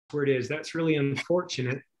where it is. That's really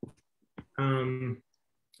unfortunate.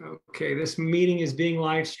 Okay, this meeting is being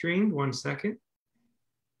live streamed. 1 second.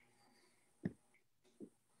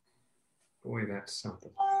 Boy, that's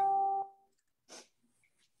something.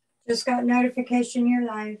 Just got notification you're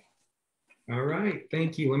live. All right,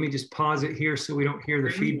 thank you. Let me just pause it here so we don't hear the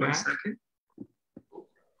feedback.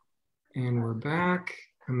 And we're back.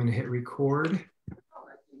 I'm going to hit record.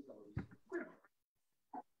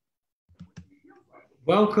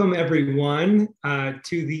 Welcome, everyone, to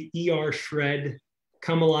the ER Shred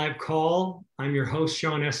Come Alive call. I'm your host,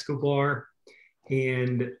 Sean Escobar,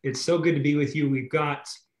 and it's so good to be with you. We've got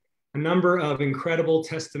a number of incredible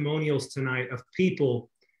testimonials tonight of people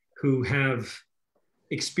who have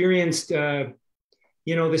experienced,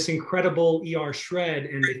 this incredible ER shred,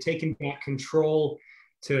 and they've taken back control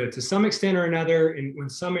to some extent or another in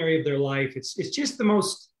some area of their life. It's just the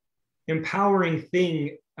most empowering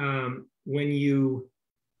thing when you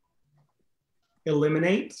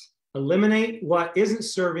eliminate what isn't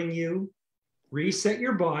serving you, reset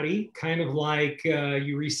your body, kind of like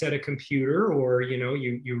you reset a computer, or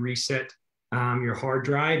you reset your hard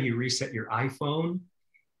drive, you reset your iPhone.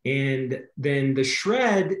 And then the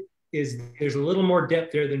shred there's a little more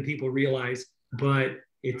depth there than people realize, but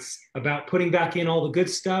it's about putting back in all the good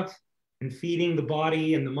stuff and feeding the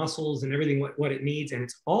body and the muscles and everything what it needs. And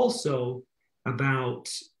it's also about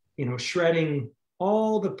shredding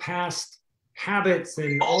all the past habits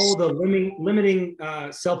and all the limiting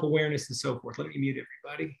self-awareness and so forth. Let me mute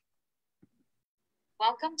everybody.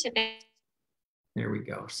 Welcome to. There we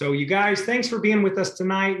go. So you guys, thanks for being with us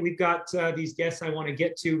tonight. We've got these guests I want to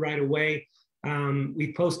get to right away.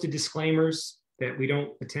 We've posted disclaimers that we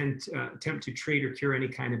don't attempt to treat or cure any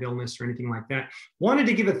kind of illness or anything like that. Wanted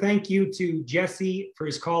to give a thank you to Jesse for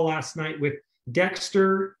his call last night with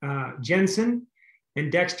Dexter Jensen.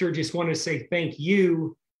 And Dexter just wanted to say thank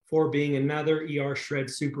you for being another ER Shred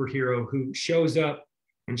superhero who shows up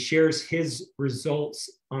and shares his results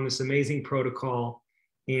on this amazing protocol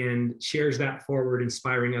and shares that forward,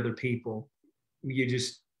 inspiring other people.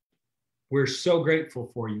 We're so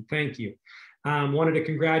grateful for you. Thank you. Wanted to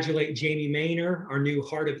congratulate Jamie Maynor, our new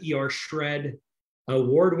Heart of ER Shred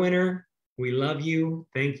award winner. We love you.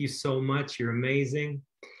 Thank you so much. You're amazing.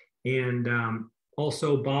 And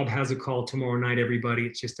also, Bob has a call tomorrow night, everybody.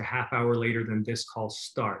 It's just a half hour later than this call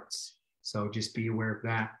starts. So just be aware of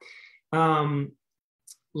that.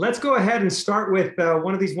 Let's go ahead and start with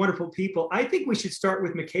one of these wonderful people. I think we should start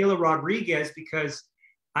with Michaela Rodriguez, because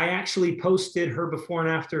I actually posted her before and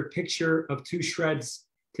after picture of 2 shreds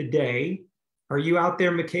today. Are you out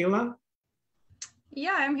there, Michaela?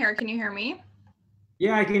 Yeah, I'm here. Can you hear me?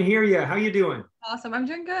 Yeah, I can hear you. How you doing? Awesome. I'm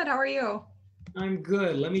doing good. How are you? I'm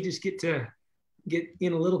good. Let me just get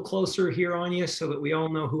in a little closer here on you so that we all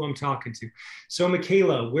know who I'm talking to. So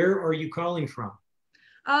Michaela, where are you calling from?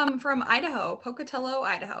 From Idaho, Pocatello,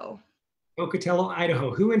 Idaho. Pocatello,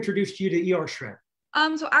 Idaho. Who introduced you to ER Shred?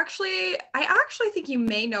 So I actually think you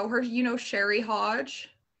may know her. You know Sherry Hodge?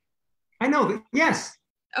 I know that. Yes.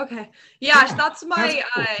 Okay. Yeah, that's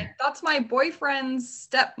my boyfriend's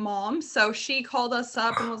stepmom. So she called us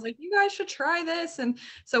up and was like, "You guys should try this." And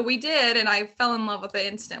so we did, and I fell in love with it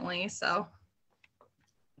instantly. So.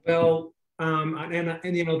 Well, and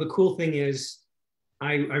the cool thing is,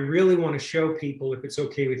 I really want to show people, if it's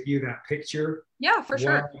okay with you, that picture. Yeah, for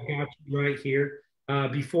sure. I got you right here.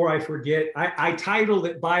 Before I forget, I titled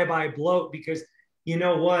it "Bye Bye Bloat" because you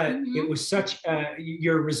know what? Mm-hmm. It was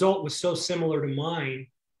your result was so similar to mine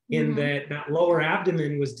in that lower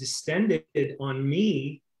abdomen was distended on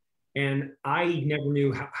me, and I never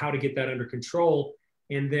knew how to get that under control.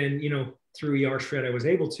 And then, through ER Shred, I was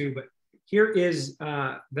able to. But here is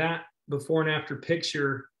that before and after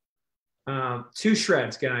picture. 2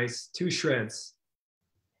 shreds, guys, 2 shreds.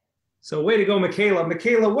 So way to go, Michaela.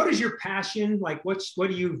 Michaela, what is your passion? Like, what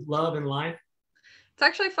do you love in life? It's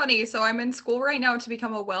actually funny. So I'm in school right now to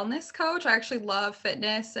become a wellness coach. I actually love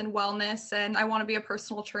fitness and wellness, and I want to be a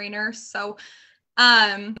personal trainer. So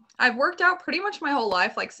I've worked out pretty much my whole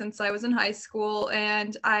life, like since I was in high school,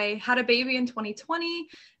 and I had a baby in 2020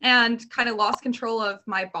 and kind of lost control of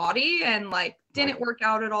my body and like didn't work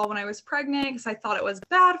out at all when I was pregnant because I thought it was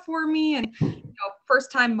bad for me. And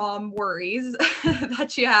first time mom worries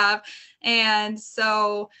that you have. And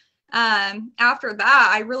so after that,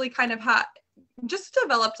 I really kind of just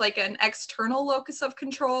developed like an external locus of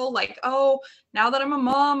control, like, oh, now that I'm a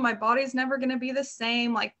mom, my body's never going to be the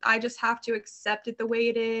same. Like, I just have to accept it the way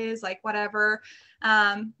it is, like, whatever.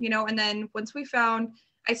 And then once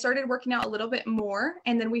I started working out a little bit more,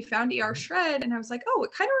 and then we found ER Shred, and I was like, oh,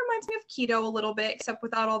 it kind of reminds me of keto a little bit, except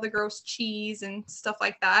without all the gross cheese and stuff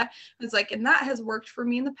like that. It's like, and that has worked for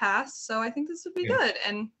me in the past. So I think this would be good.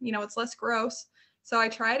 And, you know, it's less gross. So I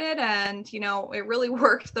tried it and, you know, it really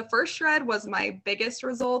worked. The first shred was my biggest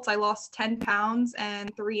results. I lost 10 pounds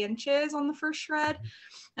and 3 inches on the first shred.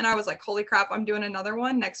 And I was like, holy crap, I'm doing another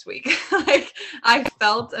one next week. Like, I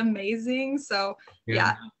felt amazing. So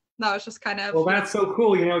yeah, that was just kind of. Well, that's so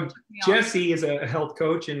cool. You know, Jesse is a health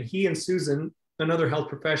coach, and he and Susan, another health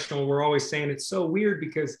professional, were always saying it's so weird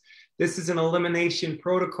because this is an elimination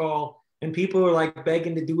protocol and people are like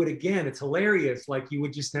begging to do it again. It's hilarious. Like, you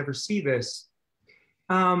would just never see this.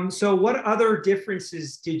 So what other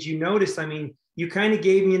differences did you notice? I mean, you kind of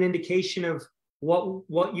gave me an indication of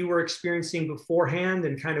what you were experiencing beforehand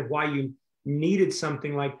and kind of why you needed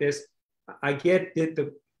something like this. I get that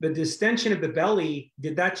the distension of the belly,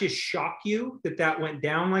 did that just shock you that went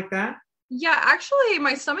down like that? Yeah, actually,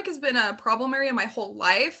 my stomach has been a problem area my whole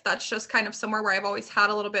life. That's just kind of somewhere where I've always had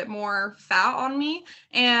a little bit more fat on me.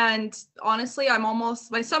 And honestly,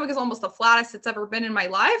 my stomach is almost the flattest it's ever been in my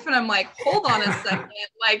life. And I'm like, hold on a second.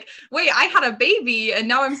 Like, wait, I had a baby and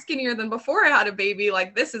now I'm skinnier than before I had a baby.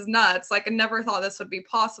 Like, this is nuts. Like, I never thought this would be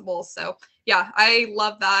possible. So yeah, I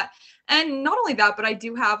love that. And not only that, but I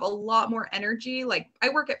do have a lot more energy. Like, I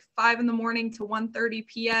work at 5 a.m. to 1:30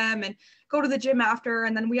 p.m. and go to the gym after.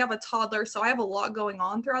 And then we have a toddler. So I have a lot going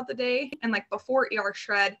on throughout the day. And like before ER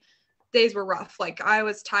shred, days were rough. Like, I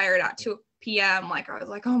was tired at 2 p.m. Like, I was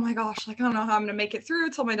like, oh my gosh, like, I don't know how I'm going to make it through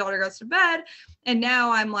till my daughter goes to bed. And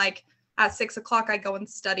now I'm like, at 6 o'clock, I go and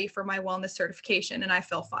study for my wellness certification and I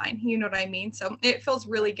feel fine. You know what I mean? So it feels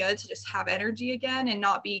really good to just have energy again and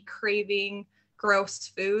not be craving gross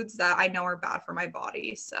foods that I know are bad for my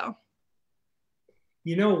body. So,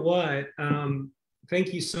 you know what?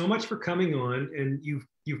 Thank you so much for coming on, and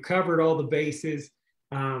you've covered all the bases.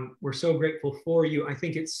 We're so grateful for you. I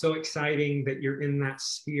think it's so exciting that you're in that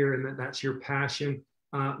sphere and that's your passion,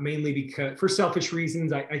 mainly because for selfish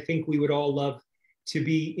reasons. I think we would all love to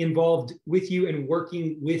be involved with you and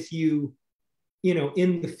working with you, you know,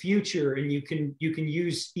 in the future. And you can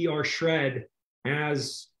use ER Shred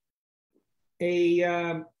as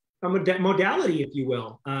a modality, if you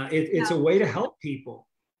will. It's a way to help people.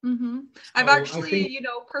 Mm-hmm. I've actually, you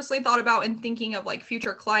know, personally thought about and thinking of like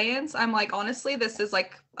future clients. I'm like, honestly, this is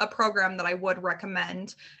like a program that I would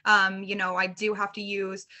recommend. You know, I do have to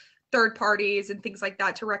use third parties and things like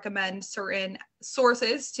that to recommend certain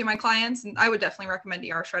sources to my clients. And I would definitely recommend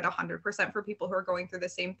ER Shred 100% for people who are going through the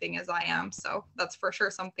same thing as I am. So that's for sure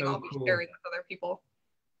something I'll be sharing with other people.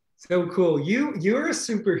 So cool. You're a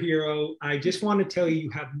superhero. I just want to tell you, you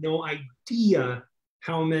have no idea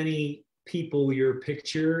how many people your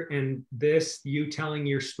picture and you telling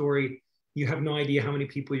your story, you have no idea how many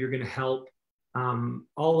people you're going to help.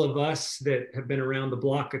 All of us that have been around the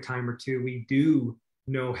block a time or two, we do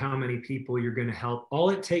know how many people you're going to help.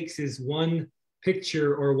 All it takes is one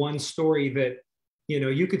picture or one story that, you know,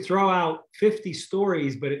 you could throw out 50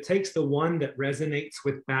 stories, but it takes the one that resonates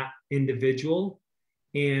with that individual.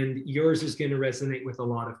 And yours is going to resonate with a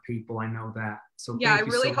lot of people. I know that. So yeah, I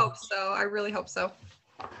really hope so. I really hope so.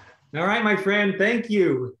 All right, my friend. Thank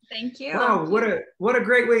you. Thank you. Wow, what a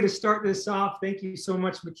great way to start this off. Thank you so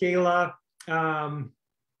much, Michaela.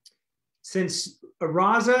 Since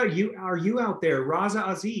Raza, are you out there? Raza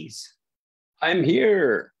Aziz. I'm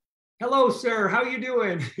here. Hello, sir. How are you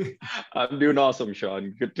doing? I'm doing awesome,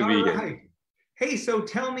 Sean. Good to be here. Hey, so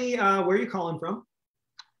tell me, where are you calling from?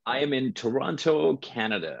 I am in Toronto,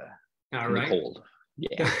 Canada. All right. Cold.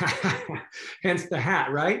 Yeah. Hence the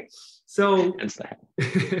hat, right? So, Hence the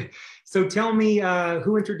hat. So tell me,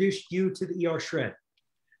 who introduced you to the ER Shred?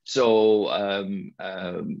 So,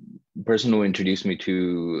 person who introduced me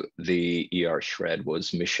to the ER Shred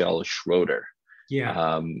was Michelle Schroeder.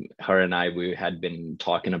 Yeah. Her and we had been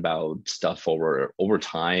talking about stuff over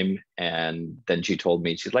time, and then she told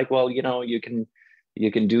me, she's like, well, you know, you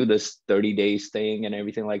can do this 30 days thing and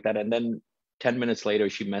everything like that. And then 10 minutes later,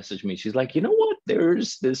 she messaged me. She's like, you know what?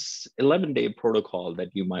 There's this 11-day protocol that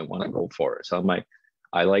you might want to go for. So I'm like,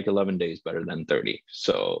 I like 11 days better than 30.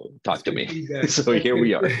 So talk to me. So here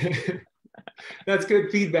we are. That's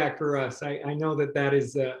good feedback for us. I know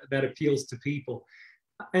that appeals to people.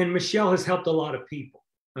 And Michelle has helped a lot of people.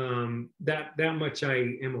 That much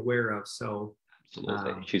I am aware of. So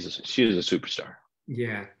absolutely, she's a superstar.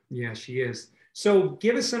 Yeah, she is. So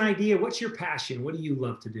give us an idea. What's your passion? What do you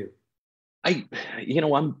love to do?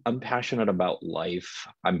 I'm passionate about life.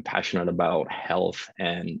 I'm passionate about health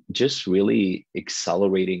and just really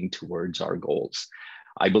accelerating towards our goals.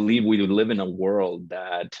 I believe we live in a world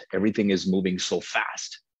that everything is moving so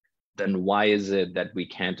fast. then why is it that we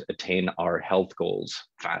can't attain our health goals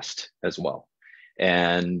fast as well?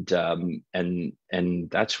 And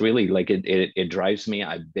that's really like it drives me.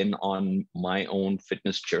 I've been on my own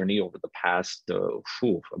fitness journey over the past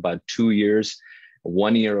about 2 years.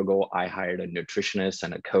 1 year ago, I hired a nutritionist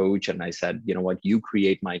and a coach, and I said, you know what, you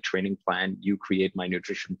create my training plan, you create my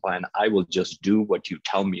nutrition plan. I will just do what you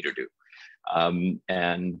tell me to do.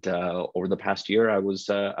 Over the past year, I was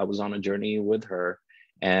on a journey with her,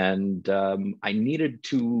 and I needed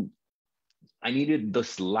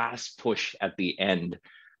this last push at the end,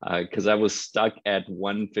 because I was stuck at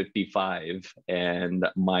 155, and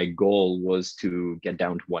my goal was to get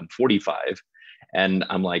down to 145. And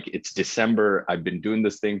I'm like, it's December. I've been doing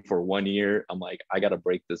this thing for 1 year. I'm like, I got to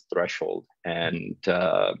break this threshold. And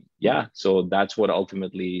so that's what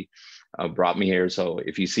ultimately brought me here. So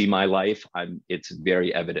if you see my life, it's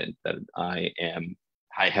very evident that I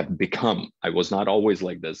have become, I was not always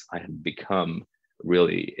like this. I have become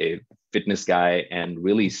really a fitness guy, and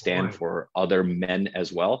really stand for other men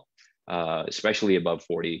as well, especially above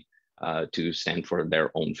 40, to stand for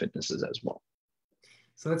their own fitnesses as well.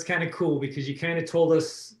 So that's kind of cool, because you kind of told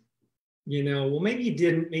us, well, maybe you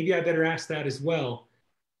didn't. Maybe I better ask that as well.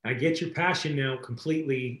 I get your passion now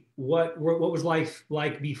completely. What was life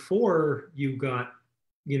like before you got,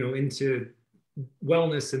 into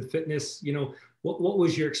wellness and fitness? What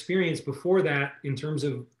was your experience before that in terms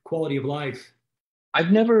of quality of life?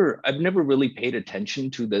 I've never really paid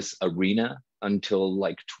attention to this arena until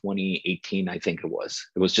like 2018, I think it was.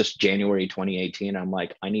 It was just January 2018. I'm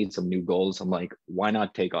like, I need some new goals. I'm like, why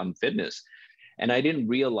not take on fitness? And I didn't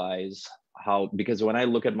realize how, because when I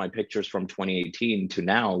look at my pictures from 2018 to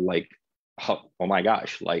now, like, oh my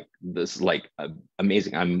gosh, like this, like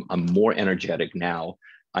amazing. I'm more energetic now.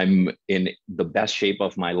 I'm in the best shape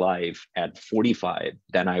of my life at 45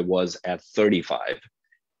 than I was at 35.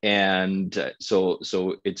 And so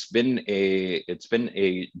it's been a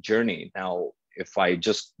journey. Now, if I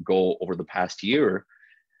just go over the past year,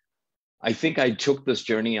 I think I took this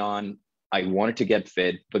journey on. I wanted to get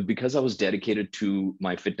fit, but because I was dedicated to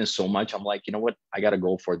my fitness so much, I'm like, you know what? I got to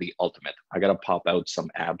go for the ultimate. I got to pop out some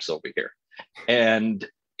abs over here. And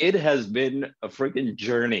it has been a freaking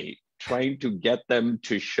journey trying to get them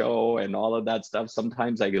to show and all of that stuff.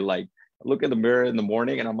 Sometimes I look in the mirror in the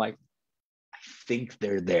morning and I'm like, think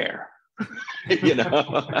they're there.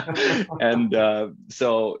 And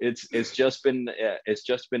so it's just been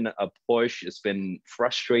a push. It's been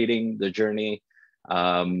frustrating, the journey,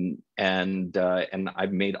 and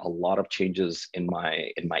I've made a lot of changes in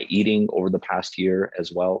my eating over the past year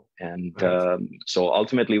as well. And so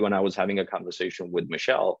ultimately, when I was having a conversation with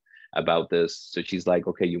Michelle about this, so she's like,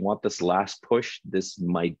 okay, you want this last push, this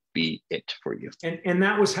might be it for you. And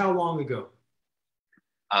that was how long ago?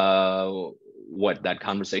 What, that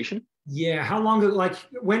conversation? Yeah, how long ago? Like,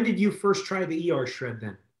 when did you first try the ER shred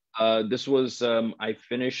then? This was I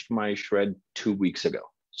finished my shred 2 weeks ago.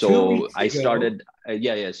 So I started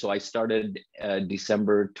so I started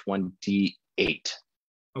December 28.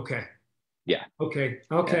 Okay. Yeah. Okay.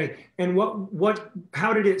 And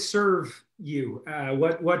how did it serve you?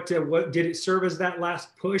 What did it serve as that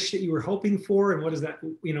last push that you were hoping for? And what is that,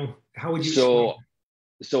 how would you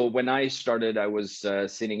So when I started, I was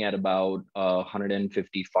sitting at about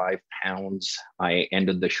 155 pounds. I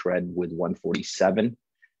ended the shred with 147.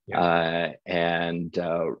 Yeah. And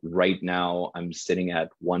right now I'm sitting at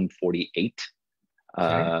 148.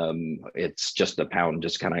 Okay. It's just a pound,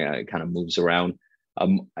 just kind of moves around.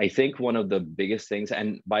 I think one of the biggest things,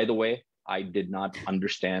 and by the way, I did not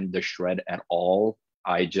understand the shred at all.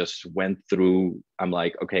 I just went through, I'm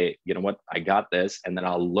like, okay, you know what? I got this, and then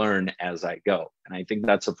I'll learn as I go. And I think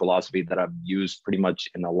that's a philosophy that I've used pretty much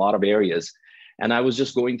in a lot of areas. And I was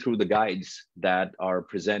just going through the guides that are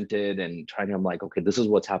presented and I'm like, okay, this is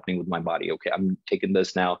what's happening with my body. Okay, I'm taking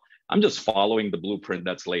this now. I'm just following the blueprint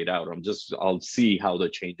that's laid out. I'll see how the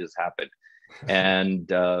changes happen. And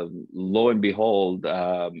lo and behold,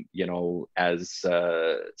 as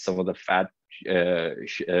some of the fat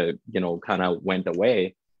kind of went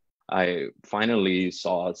away, I finally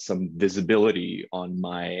saw some visibility on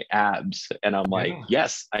my abs, and I'm like,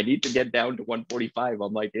 yes, I need to get down to 145.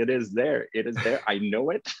 I'm like, it is there. I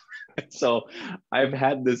know it. So I've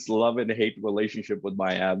had this love and hate relationship with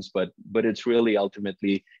my abs, but it's really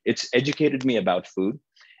ultimately, it's educated me about food.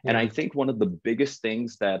 And I think one of the biggest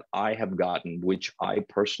things that I have gotten, which I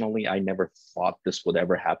never thought this would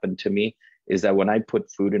ever happen to me, is that when I put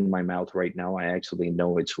food in my mouth right now, I actually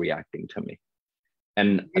know it's reacting to me.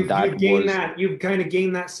 And you've kind of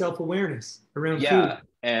gained that self-awareness around food.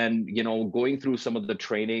 and going through some of the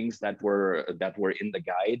trainings that were in the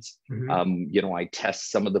guides, I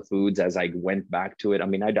test some of the foods as I went back to it. I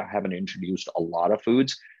mean, I haven't introduced a lot of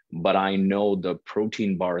foods, but I know the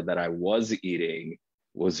protein bar that I was eating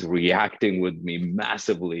was reacting with me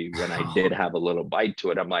massively when I did have a little bite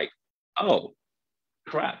to it. I'm like, oh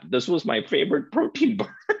crap, this was my favorite protein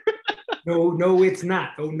bar. No, it's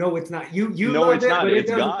not. Oh, no, it's not. You no, love it's it, not. but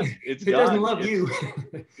It's gone. It's it gone. doesn't love you.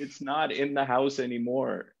 It's not in the house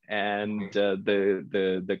anymore, and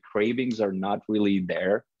the cravings are not really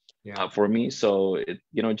there for me. So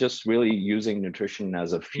just really using nutrition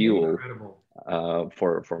as a fuel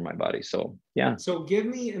for my body. So yeah. So give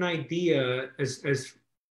me an idea as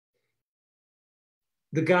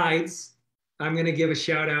the guides. I'm going to give a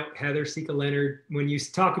shout out, Heather Sika Leonard. When you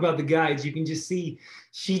talk about the guides, you can just see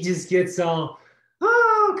she just gets all,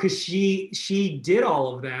 because she did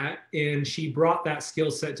all of that, and she brought that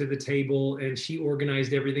skill set to the table, and she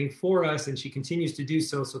organized everything for us, and she continues to do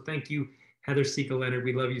so. So thank you, Heather Sika Leonard.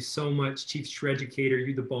 We love you so much. Chief Educator,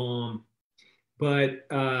 you the bomb. But,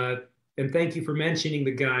 and thank you for mentioning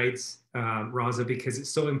the guides, Raza, because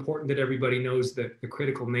it's so important that everybody knows the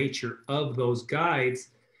critical nature of those guides.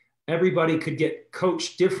 Everybody could get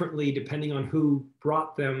coached differently depending on who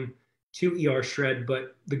brought them to ER Shred,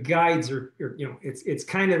 but the guides are it's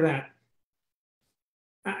kind of that,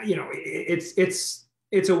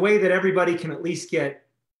 it's a way that everybody can at least get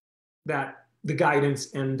that, the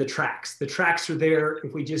guidance and the tracks. The tracks are there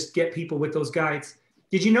if we just get people with those guides.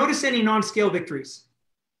 Did you notice any non-scale victories?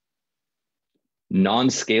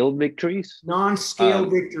 Non-scale victories? Non-scale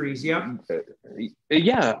victories, yeah.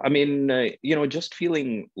 Yeah, I mean, just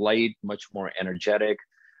feeling light, much more energetic.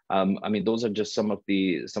 I mean, those are just some of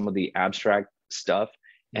the abstract stuff.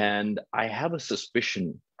 And I have a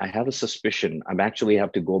suspicion. I'm actually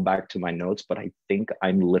have to go back to my notes, but I think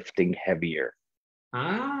I'm lifting heavier.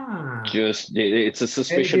 Just it's a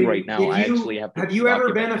suspicion right now. I actually have to. Have you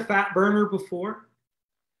ever been a fat burner before?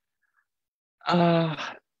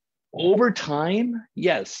 Over time,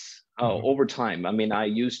 yes. Over time. I mean, I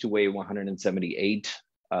used to weigh 178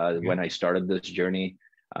 when I started this journey.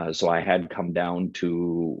 So I had come down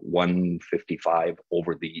to 155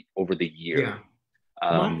 over the year. Yeah.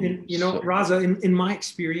 Raza, in my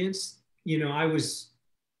experience,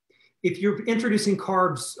 if you're introducing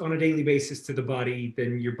carbs on a daily basis to the body,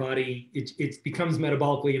 then your body, it becomes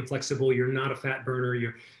metabolically inflexible. You're not a fat burner.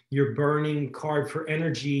 You're burning carb for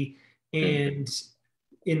energy. And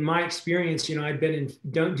in my experience, I've been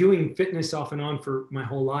doing fitness off and on for my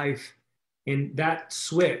whole life. And that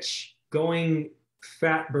switch, going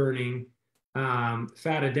fat burning,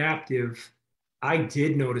 fat adaptive, I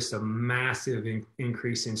did notice a massive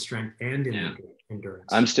increase in strength and in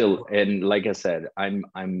endurance. I'm still, and like I said,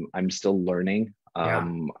 I'm still learning.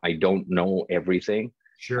 I don't know everything.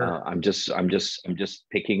 Sure. I'm just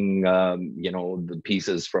picking the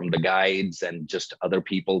pieces from the guides and just other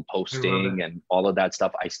people posting and all of that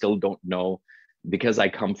stuff. I still don't know, because I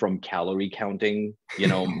come from calorie counting,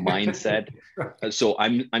 mindset. So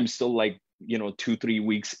I'm still like 2-3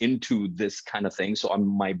 weeks into this kind of thing. So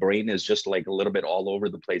my brain is just like a little bit all over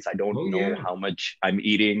the place. I don't know how much I'm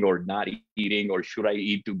eating or not eating, or should I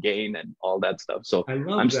eat to gain and all that stuff. So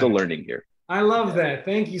I'm still learning here. I love that.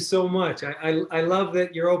 Thank you so much. I love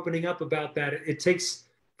that you're opening up about that. It takes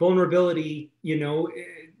vulnerability.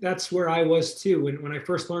 That's where I was too. When I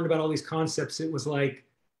first learned about all these concepts, it was like,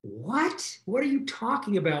 what are you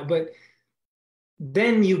talking about? But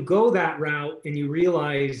then you go that route and you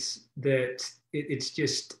realize that it's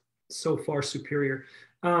just so far superior.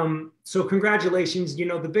 So congratulations.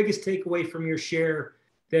 The biggest takeaway from your share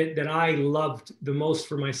that I loved the most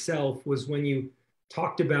for myself was when you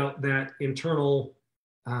talked about that internal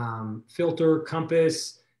filter,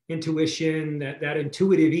 compass, intuition, that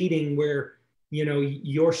intuitive eating where,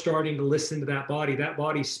 you're starting to listen to that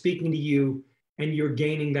body's speaking to you, and you're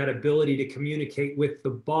gaining that ability to communicate with the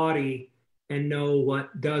body and know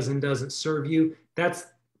what does and doesn't serve you.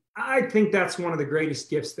 I think that's one of the greatest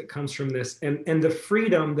gifts that comes from this, and the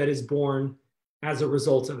freedom that is born as a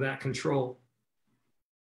result of that control.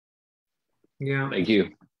 Yeah. Thank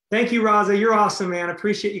you. Thank you, Raza. You're awesome, man. I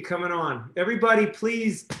appreciate you coming on. Everybody,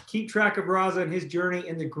 please keep track of Raza and his journey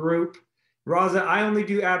in the group. Raza, I only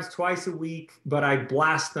do abs twice a week, but I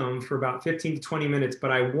blast them for about 15 to 20 minutes,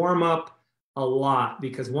 but I warm up a lot,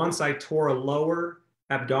 because once I tore a lower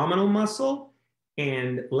abdominal muscle,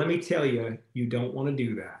 and let me tell you, you don't want to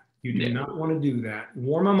do that. You do not want to do that.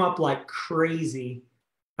 Warm them up like crazy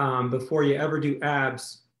before you ever do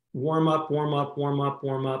abs. Warm up,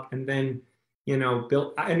 and then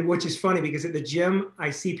build. And which is funny, because at the gym, I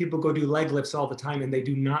see people go do leg lifts all the time and they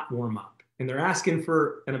do not warm up. and they're asking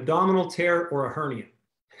for an abdominal tear or a hernia.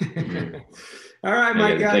 All right,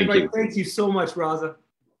 my guy. Thank you so much, Raza.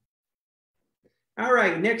 All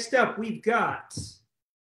right, next up, we've got,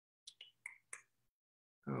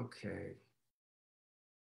 okay.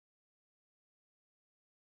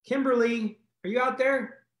 Kimberly, are you out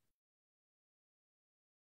there?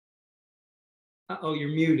 Uh-oh, you're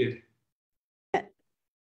muted.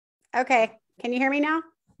 Okay, can you hear me now?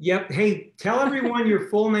 Yep. Hey, tell everyone your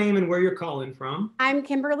full name and where you're calling from. I'm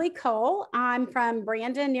Kimberly Cole. I'm from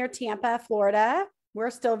Brandon near Tampa, Florida. We're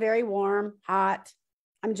still very warm, hot.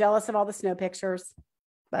 I'm jealous of all the snow pictures,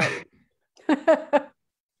 but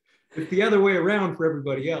it's the other way around for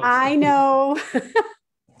everybody else. I know.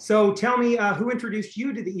 So tell me, who introduced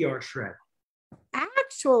you to the ER Shred?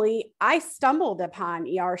 Actually, I stumbled upon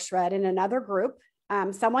ER Shred in another group.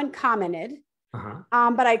 Someone commented,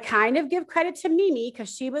 but I kind of give credit to Mimi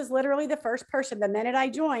because she was literally the first person. The minute I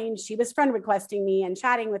joined, she was friend requesting me and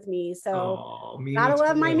chatting with me. So gotta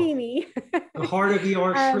love my Mimi. The heart of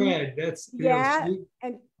ER Shred. That's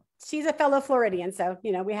and she's a fellow Floridian, so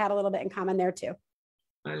we had a little bit in common there too.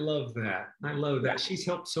 I love that. I love that. She's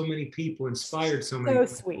helped so many people, inspired so many. So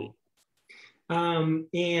people. Sweet.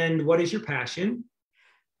 And what is your passion?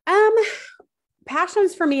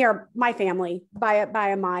 Passions for me are my family by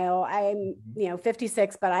a mile. I'm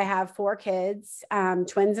 56, but I have 4 kids,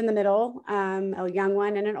 twins in the middle, a young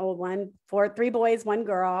one and an old one, 3 boys, 1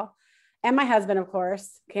 girl, and my husband, of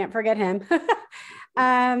course, can't forget him.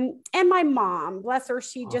 And my mom, bless her,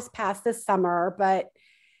 she just passed this summer, but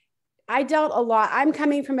I dealt a lot. I'm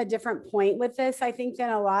coming from a different point with this, I think, than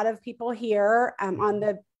a lot of people here on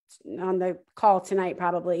the call tonight,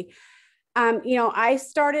 probably. I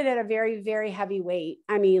started at a very, very heavy weight.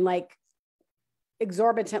 I mean, like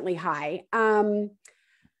exorbitantly high.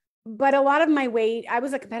 But a lot of my weight, I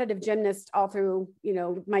was a competitive gymnast all through,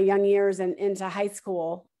 my young years and into high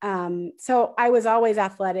school. So I was always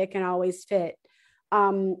athletic and always fit.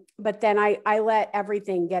 But then I let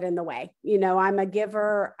everything get in the way. I'm a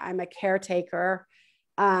giver, I'm a caretaker.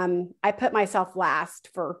 I put myself last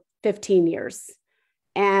for 15 years.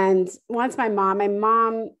 And once my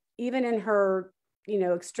mom, even in her,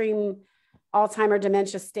 extreme Alzheimer's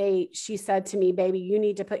dementia state, she said to me, baby, you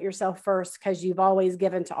need to put yourself first because you've always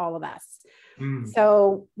given to all of us.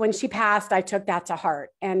 So when she passed, I took that to heart.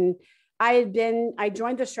 And I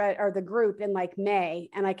joined the group in like May,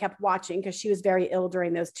 and I kept watching because she was very ill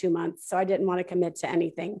during those 2 months. So I didn't want to commit to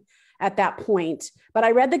anything at that point, but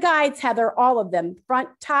I read the guides, Heather, all of them, front,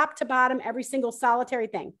 top to bottom, every single solitary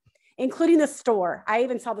thing, including the store. I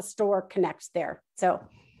even saw the store connect there. So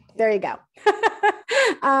there you go.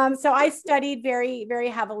 So I studied very, very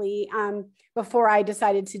heavily before I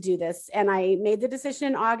decided to do this. And I made the decision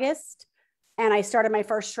in August, and I started my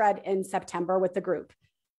first shred in September with the group.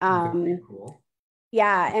 Very cool.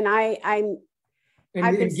 Yeah. And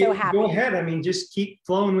I've been so happy. Go ahead. I mean, just keep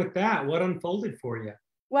flowing with that. What unfolded for you?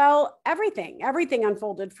 Well, everything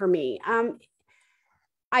unfolded for me.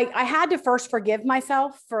 I had to first forgive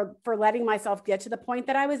myself for letting myself get to the point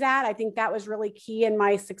that I was at. I think that was really key in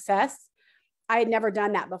my success. I had never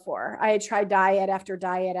done that before. I had tried diet after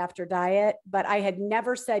diet after diet, but I had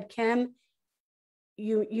never said, Kim,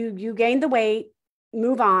 you gained the weight,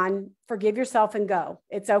 move on, forgive yourself and go.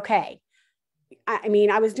 It's okay. I mean,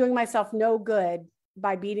 I was doing myself no good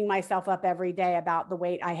by beating myself up every day about the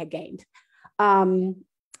weight I had gained.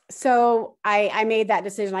 So I made that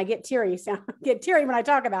decision. I get teary. So I get teary when I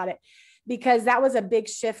talk about it, because that was a big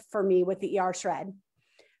shift for me with the ER Shred.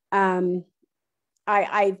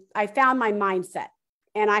 I found my mindset,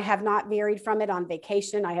 and I have not varied from it on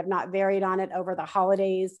vacation. I have not varied on it over the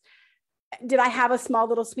holidays. Did I have a small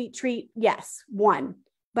little sweet treat? Yes, one,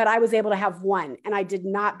 but I was able to have one, and I did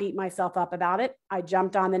not beat myself up about it. I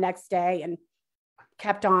jumped on the next day and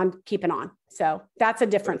kept on keeping on. So that's a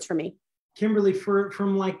difference for me. Kimberly,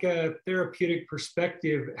 from like a therapeutic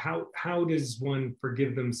perspective, how does one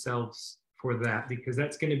forgive themselves for that? Because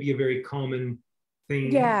that's going to be a very common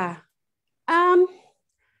thing. Yeah.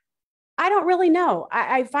 I don't really know.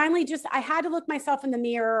 I finally I had to look myself in the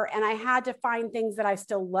mirror, and I had to find things that I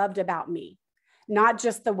still loved about me, not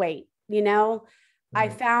just the weight,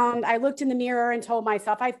 Right. I looked in the mirror and told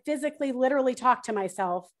myself, I physically, literally talked to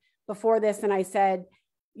myself before this. And I said,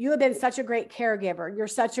 you have been such a great caregiver. You're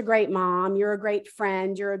such a great mom. You're a great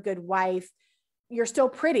friend. You're a good wife. You're still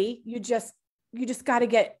pretty. You just got to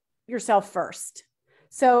get yourself first.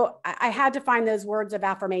 So I had to find those words of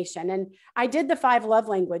affirmation. And I did the 5 love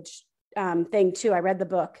language thing too. I read the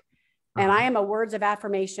book, and I am a words of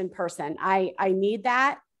affirmation person. I need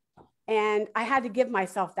that. And I had to give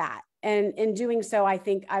myself that. And in doing so, I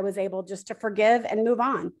think I was able just to forgive and move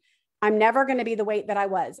on. I'm never going to be the weight that I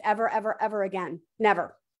was ever, ever, ever again.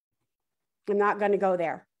 Never. I'm not going to go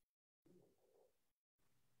there.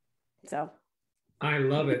 So. I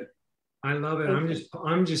love it. I love it.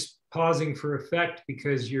 I'm just pausing for effect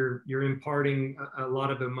because you're imparting a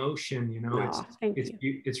lot of emotion, you know.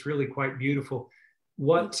 It's really quite beautiful.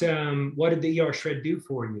 What did the ER shred do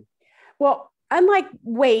for you? Well, unlike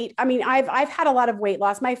weight, I mean, I've had a lot of weight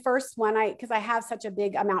loss. My first one, because I have such a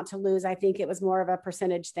big amount to lose, I think it was more of a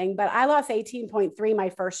percentage thing, but I lost 18.3 my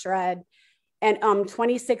first shred, and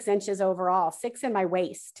 26 inches overall, 6 in my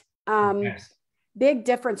waist. Yes. Big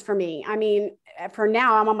difference for me. I mean, for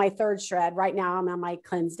now, I'm on my third shred. Right now, I'm on my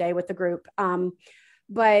cleanse day with the group.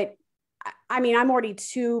 But I mean, I'm already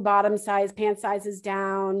 2 bottom size pant sizes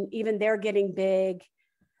down. Even they're getting big.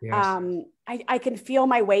 Yes. I can feel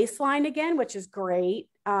my waistline again, which is great.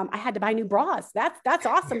 I had to buy new bras. That's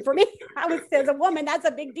awesome for me. As a woman, that's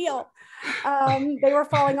a big deal. They were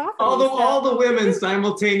falling off. All the women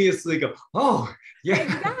simultaneously go, oh, yeah.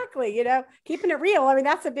 Exactly. You know, keeping it real. I mean,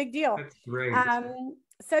 that's a big deal. That's great.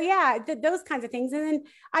 So yeah, those kinds of things. And then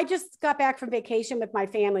I just got back from vacation with my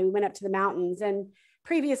family. We went up to the mountains, and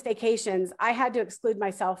previous vacations, I had to exclude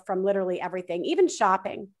myself from literally everything, even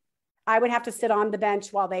shopping. I would have to sit on the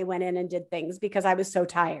bench while they went in and did things because I was so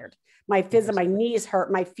tired. My knees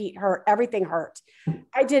hurt, my feet hurt, everything hurt.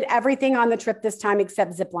 I did everything on the trip this time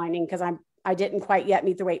except zip lining because I didn't quite yet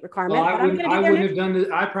meet the weight requirement. Well, I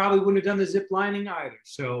probably wouldn't have done the zip lining either.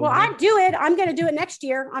 So well, I'd do it. I'm going to do it next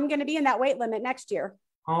year. I'm going to be in that weight limit next year.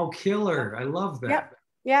 Oh, killer. I love that. Yep.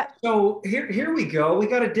 Yeah. So here we go. We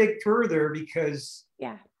got to dig further because,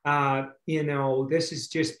 yeah, you know, this is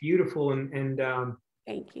just beautiful. And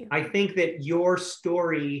thank you. I think that your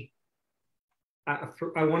story,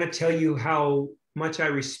 I want to tell you how much I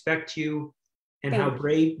respect you and how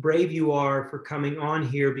brave you are for coming on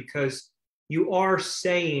here, because you are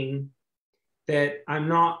saying that I'm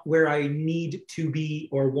not where I need to be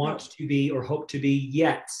or want to be or hope to be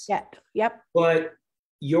yet. Yep. But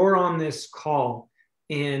you're on this call,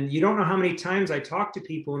 and you don't know how many times I talk to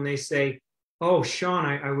people and they say, oh, Sean,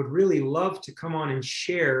 I would really love to come on and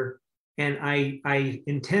share. And I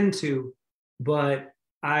intend to, but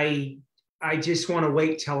I just want to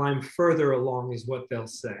wait till I'm further along is what they'll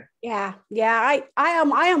say. Yeah. I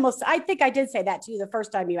think I did say that to you the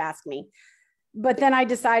first time you asked me, but then I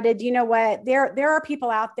decided, you know what, there are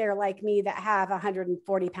people out there like me that have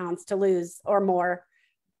 140 pounds to lose or more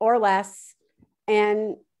or less.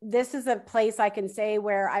 And this is a place I can say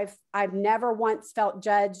where I've never once felt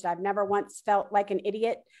judged. I've never once felt like an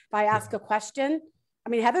idiot if I ask a question. I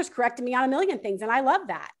mean, Heather's corrected me on a million things, and I love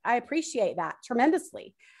that. I appreciate that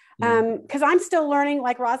tremendously. Because I'm still learning,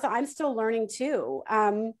 like Raza, I'm still learning too.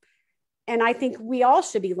 And I think we all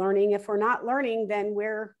should be learning. If we're not learning, then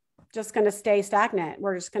we're just going to stay stagnant.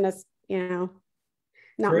 We're just going to, you know,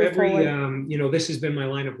 not move forward. You know, this has been my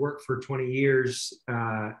line of work for 20 years.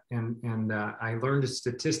 And I learned a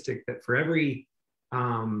statistic that for every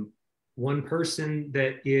one person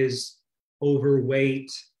that is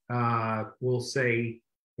overweight, we'll say,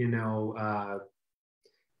 you know,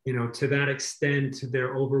 to that extent,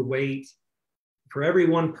 they're overweight. For every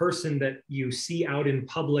one person that you see out in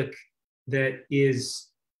public that is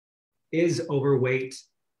overweight,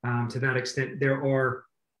 to that extent, there are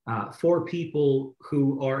 4 people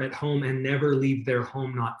who are at home and never leave their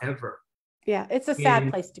home, not ever. Yeah, it's a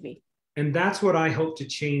sad place to be. And that's what I hope to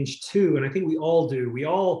change too. And I think we all do. We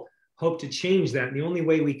all hope to change that. And the only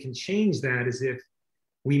way we can change that is if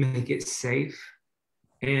we make it safe.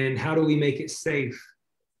 And how do we make it safe?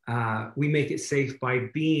 We make it safe by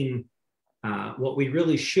being what we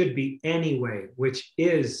really should be anyway, which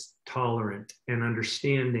is tolerant and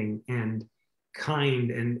understanding and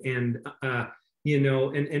kind and you know,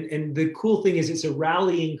 and the cool thing is it's a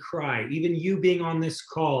rallying cry. Even you being on this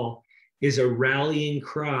call is a rallying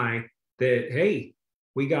cry that, hey,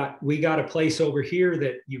 we got a place over here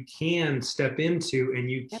that you can step into, and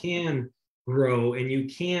you can grow, and you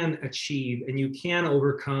can achieve, and you can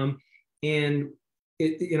overcome. And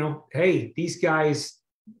you know, hey, these guys,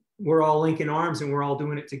 we're all linking arms and we're all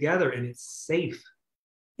doing it together, and it's safe.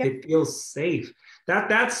 It feels safe.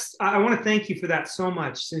 I want to thank you for that so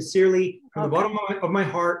much. Sincerely, from the bottom of my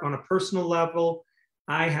heart, on a personal level,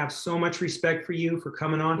 I have so much respect for you for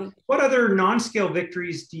coming on. What other non-scale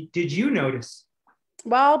victories did you notice?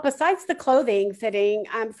 Well, besides the clothing fitting,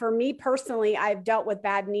 for me personally, I've dealt with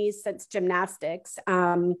bad knees since gymnastics,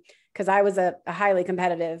 because I was a highly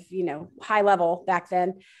competitive, you know, high level back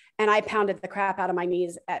then. And I pounded the crap out of my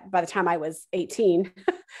knees by the time I was 18.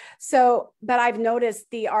 So, but I've noticed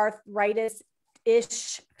the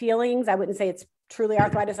arthritis-ish feelings. I wouldn't say it's truly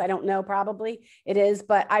arthritis. I don't know, probably it is,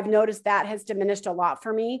 but I've noticed that has diminished a lot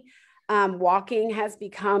for me. Walking has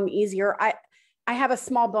become easier. I have a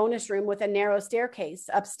small bonus room with a narrow staircase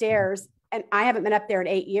upstairs, and I haven't been up there in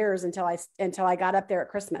 8 years until I got up there at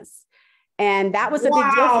Christmas. And that was a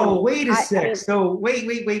big deal for me. Wait a sec. So wait.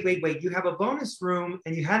 You have a bonus room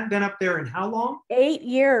and you hadn't been up there in how long? 8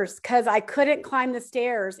 years, because I couldn't climb the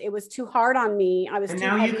stairs. It was too hard on me. I was too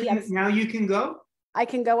heavy. Now you can go? I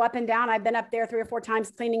can go up and down. I've been up there 3 or 4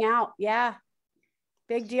 times cleaning out. Yeah.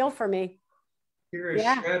 Big deal for me. You're a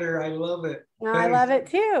shredder. I love it. No, I love it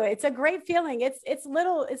too. It's a great feeling. It's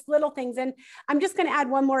little things. And I'm just going to add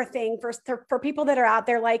one more thing for people that are out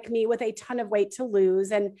there like me with a ton of weight to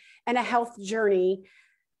lose and a health journey.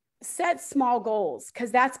 Set small goals,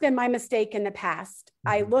 because that's been my mistake in the past.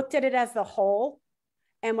 I looked at it as the whole.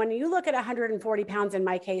 And when you look at 140 pounds in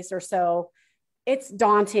my case or so, it's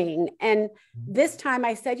daunting. And this time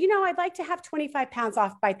I said, I'd like to have 25 pounds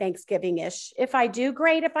off by Thanksgiving-ish. If I do,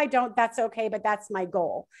 great. If I don't, that's okay. But that's my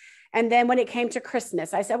goal. And then when it came to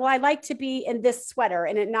Christmas, I said, well, I'd like to be in this sweater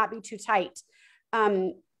and it not be too tight.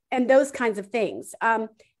 And those kinds of things. And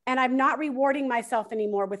I'm not rewarding myself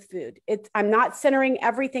anymore with food. I'm not centering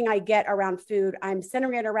everything I get around food. I'm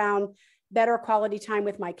centering it around better quality time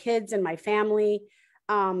with my kids and my family,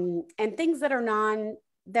 and things that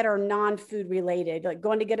are non-food related, like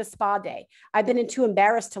going to get a spa day. I've been too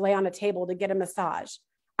embarrassed to lay on a table to get a massage.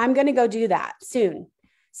 I'm going to go do that soon.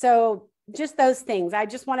 So just those things. I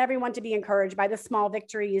just want everyone to be encouraged by the small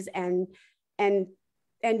victories and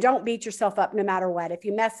don't beat yourself up no matter what. If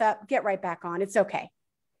you mess up, get right back on. It's okay.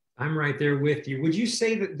 I'm right there with you. Would you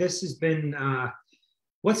say that this has been,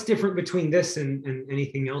 what's different between this and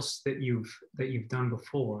anything else that you've done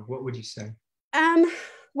before? What would you say?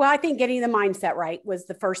 Well, I think getting the mindset right was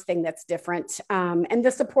the first thing that's different. And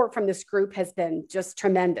the support from this group has been just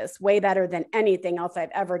tremendous, way better than anything else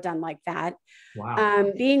I've ever done like that. Wow.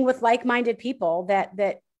 Being with like-minded people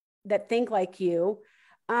that think like you.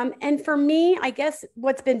 And for me, I guess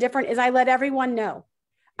what's been different is I let everyone know.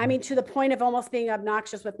 I mean, to the point of almost being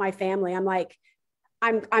obnoxious with my family. I'm like,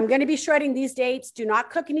 I'm going to be shredding these dates. Do not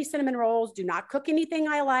cook any cinnamon rolls. Do not cook anything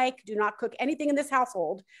I like. Do not cook anything in this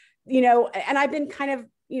household. And I've been kind of,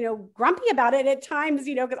 grumpy about it at times,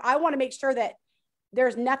 because I want to make sure that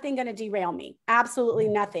there's nothing going to derail me. Absolutely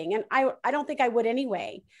nothing. And I don't think I would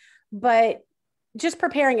anyway, but just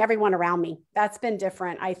preparing everyone around me. That's been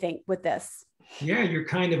different, I think, with this. Yeah, you're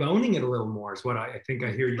kind of owning it a little more is what I think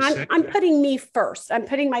I hear you say. I'm putting me first. I'm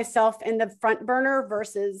putting myself in the front burner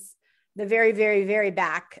versus the very, very, very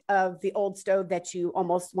back of the old stove that you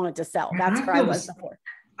almost wanted to sell. That's where I was before.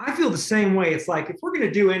 I feel the same way. It's like, if we're going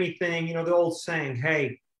to do anything, the old saying,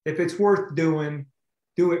 hey, if it's worth doing,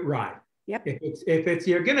 do it right. Yep. If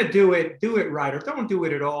you're going to do it right, or don't do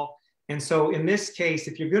it at all. And so in this case,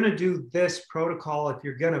 if you're going to do this protocol, if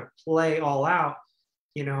you're going to play all out,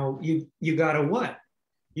 you got to what?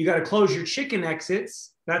 You got to close your chicken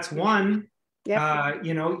exits. That's one. Yep.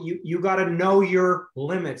 You got to know your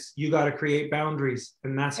limits. You got to create boundaries.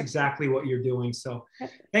 And that's exactly what you're doing. So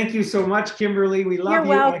thank you so much, Kimberly. We love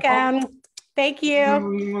you. You're welcome. Thank you.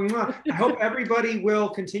 I hope everybody will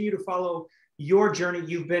continue to follow your journey.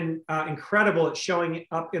 You've been incredible at showing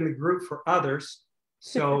up in the group for others.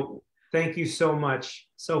 So thank you so much.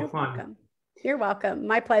 So fun. Welcome. You're welcome.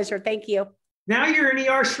 My pleasure. Thank you. Now you're an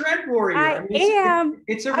ER shred warrior. I am.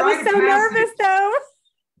 It's a I was so nervous though.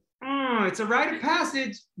 Oh, it's a rite of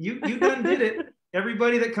passage. You done did it.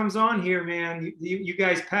 Everybody that comes on here, man, you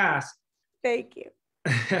guys pass. Thank you.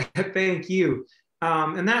 Thank you.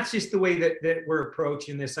 And that's just the way that we're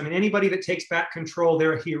approaching this. I mean, anybody that takes back control,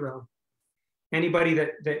 they're a hero. Anybody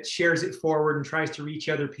that shares it forward and tries to reach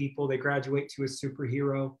other people, they graduate to a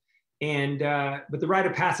superhero. And but the rite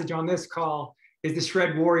of passage on this call is the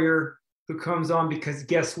shred warrior who comes on, because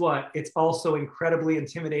guess what? It's also incredibly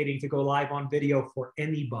intimidating to go live on video for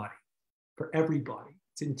anybody, for everybody.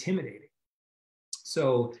 It's intimidating.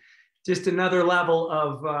 So just another level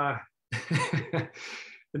of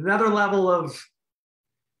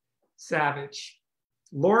savage.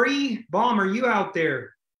 Lori Baum, are you out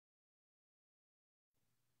there?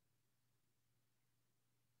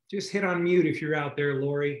 Just hit on mute if you're out there,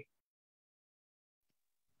 Lori.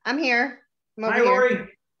 I'm here. Hi, Lori.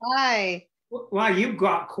 Hi. Wow, you've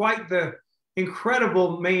got quite the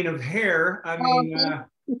incredible mane of hair. I mean,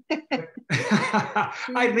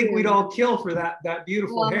 I think we'd all kill for that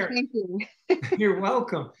beautiful hair. Thank you. You're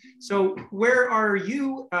welcome. So where are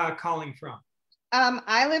you calling from? I'm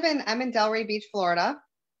in Delray Beach, Florida.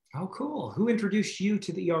 Oh, cool. Who introduced you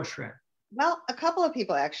to the ER Shred? Well, a couple of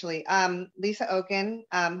people actually. Lisa Oken,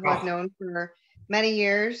 who I've known for many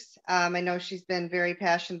years. I know she's been very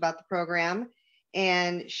passionate about the program,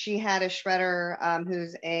 and she had a shredder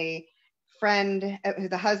who's a friend, who's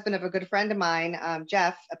the husband of a good friend of mine,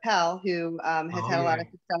 Jeff Appel, who has had a lot of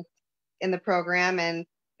success in the program. And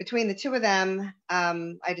between the two of them,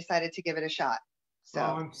 I decided to give it a shot. So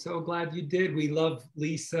I'm so glad you did. We love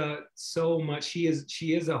Lisa so much. She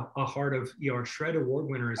is a Heart of ER Shred Award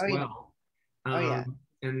winner as well. Oh yeah.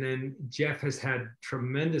 And then Jeff has had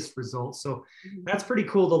tremendous results. So that's pretty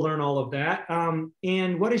cool to learn all of that.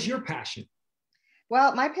 And what is your passion?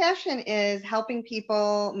 Well, my passion is helping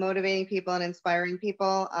people, motivating people, and inspiring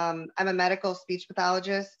people. I'm a medical speech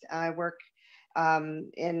pathologist. I work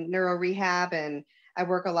in neuro rehab, and I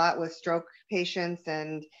work a lot with stroke patients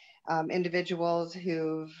and individuals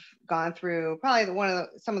who've gone through probably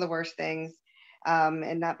some of the worst things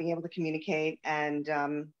and not being able to communicate. And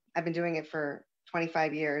I've been doing it for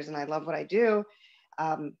 25 years, and I love what I do.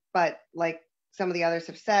 But like some of the others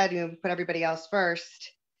have said, you put everybody else first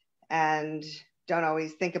and don't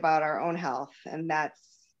always think about our own health. And that's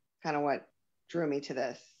kind of what drew me to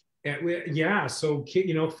this. Yeah. So,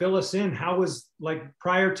 fill us in. How was, like,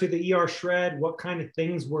 prior to the ER Shred, what kind of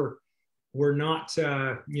things were not,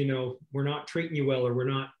 we're not treating you well, or we're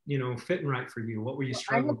not, fitting right for you? What were you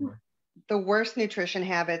struggling with? The worst nutrition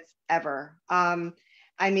habits ever.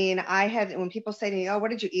 I mean, when people say to me, oh,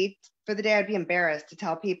 what did you eat for the day? I'd be embarrassed to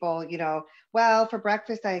tell people, well, for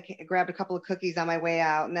breakfast, I grabbed a couple of cookies on my way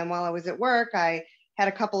out. And then while I was at work, I had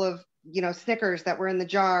a couple of, Snickers that were in the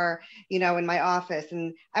jar, in my office.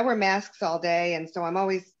 And I wear masks all day. And so I'm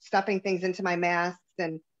always stuffing things into my masks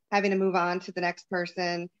and having to move on to the next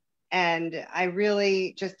person. And I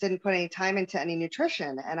really just didn't put any time into any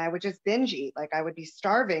nutrition. And I would just binge eat. Like, I would be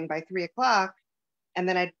starving by 3 o'clock. And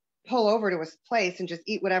then I'd pull over to a place and just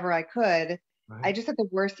eat whatever I could. Right. I just had the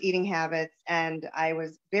worst eating habits, and I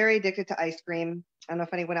was very addicted to ice cream. I don't know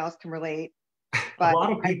if anyone else can relate, but a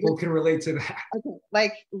lot of people can relate to that.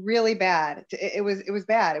 Like, really bad. It was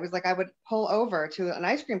bad. It was like I would pull over to an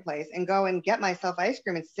ice cream place and go and get myself ice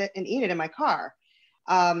cream and sit and eat it in my car.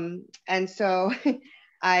 And so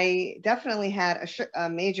I definitely had a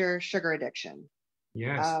major sugar addiction.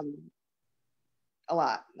 Yes. A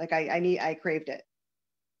lot. Like I craved it.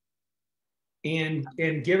 And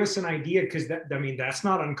give us an idea, because that's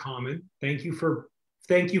not uncommon. Thank you for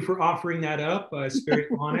offering that up. It's very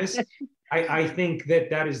honest. I think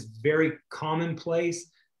that is very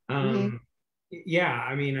commonplace. Yeah,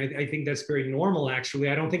 I think that's very normal, actually.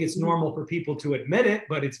 I don't think it's normal for people to admit it,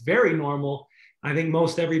 but it's very normal. I think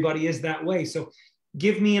most everybody is that way. So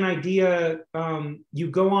give me an idea.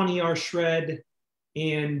 You go on ER Shred,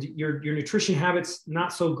 and your nutrition habits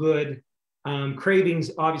not so good. Cravings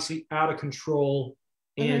obviously out of control.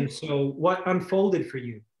 And so what unfolded for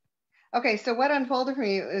you? Okay, so what unfolded for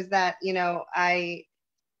me is that,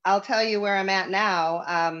 I'll tell you where I'm at now.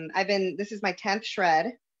 This is my 10th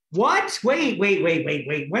shred. What? Wait.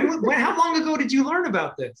 When, how long ago did you learn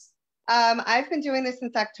about this? I've been doing this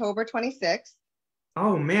since October 26th.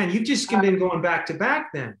 Oh man, you've just been going back to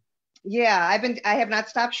back then. Yeah, I have not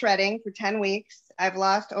stopped shredding for 10 weeks. I've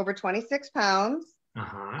lost over 26 pounds.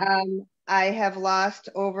 I have lost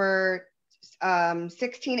over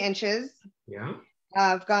 16 inches. Yeah.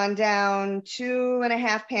 I've gone down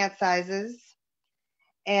 2.5 pant sizes.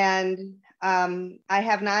 And I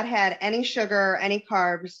have not had any sugar or any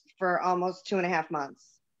carbs for almost 2.5 months.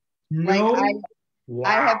 No. Wow.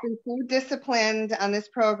 I have been so disciplined on this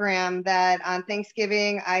program that on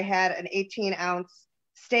Thanksgiving, I had an 18-ounce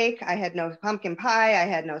steak. I had no pumpkin pie. I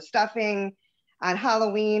had no stuffing. On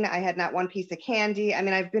Halloween, I had not one piece of candy.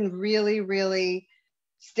 I've been really, really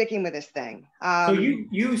sticking with this thing. So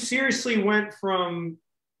you seriously went from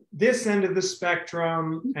this end of the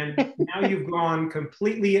spectrum, and now you've gone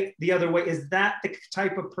completely the other way. Is that the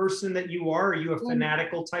type of person that you are? Are you a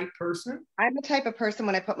fanatical type person? I'm the type of person,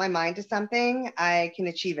 when I put my mind to something, I can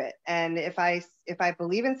achieve it. And if I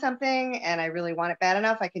believe in something and I really want it bad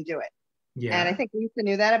enough, I can do it. Yeah. And I think Lisa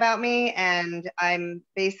knew that about me. And I'm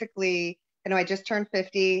basically, I just turned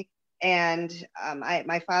 50, and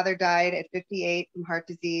my father died at 58 from heart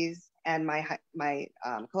disease. And my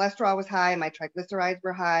cholesterol was high, and my triglycerides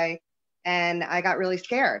were high, and I got really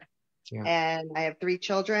scared. Yeah. And I have 3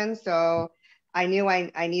 children, so I knew I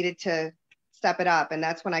needed to step it up. And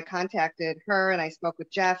that's when I contacted her, and I spoke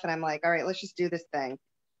with Jeff, and I'm like, all right, let's just do this thing.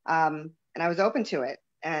 And I was open to it,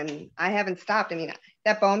 and I haven't stopped.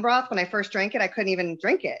 That bone broth, when I first drank it, I couldn't even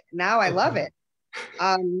drink it. Now I love it.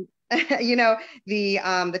 The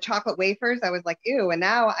chocolate wafers, I was like, ew, and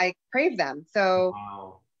now I crave them. So.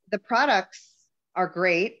 Wow. The products are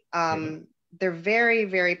great. They're very,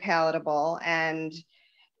 very palatable, and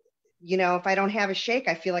you know, if I don't have a shake,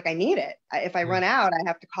 I feel like I need it. If I run out, I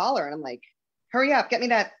have to call her and I'm like, hurry up, get me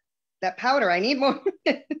that powder. I need more.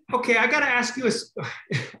 Okay, I got to ask you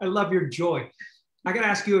I love your joy. I got to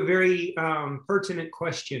ask you a very pertinent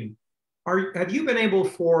question. Have you been able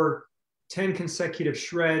for 10 consecutive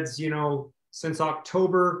shreds, you know, since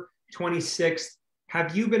October 26th,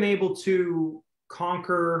 have you been able to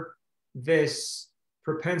conquer this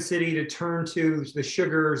propensity to turn to the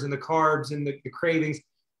sugars and the carbs and the cravings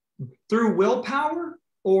through willpower,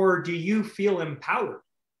 or do you feel empowered?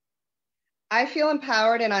 I feel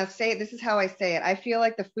empowered, and this is how I say it. I feel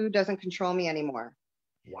like the food doesn't control me anymore.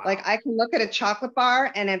 Wow. Like I can look at a chocolate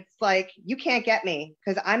bar and it's like, you can't get me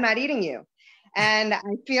because I'm not eating you. And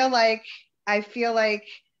I feel like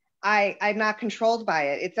I'm not controlled by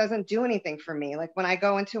it. It doesn't do anything for me. Like when I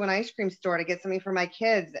go into an ice cream store to get something for my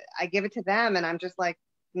kids, I give it to them and I'm just like,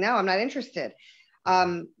 no, I'm not interested.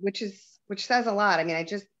 Which says a lot. I mean,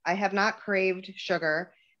 I have not craved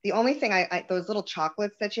sugar. The only thing those little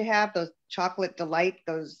chocolates that you have, those chocolate delight,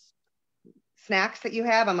 those snacks that you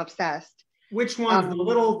have, I'm obsessed. Which ones? The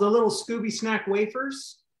little Scooby snack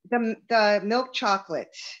wafers? The milk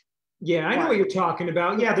chocolate. Yeah, I know what you're talking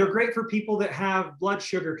about. Yeah, they're great for people that have blood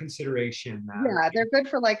sugar consideration. Yeah, they're good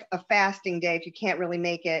for like a fasting day if you can't really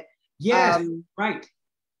make it. Yes, right.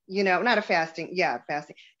 You know, not a fasting. Yeah,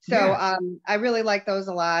 fasting. So I really like those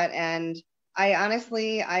a lot. And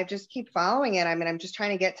I just keep following it. I mean, I'm just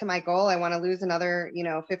trying to get to my goal. I want to lose another,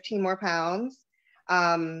 15 more pounds.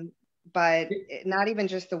 But not even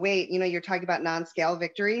just the weight. You know, you're talking about non-scale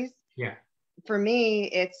victories. Yeah. For me,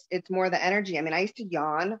 it's more the energy. I mean, I used to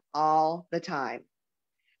yawn all the time.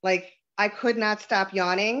 Like I could not stop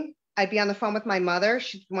yawning. I'd be on the phone with my mother.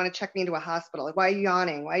 She'd want to check me into a hospital. Like, why are you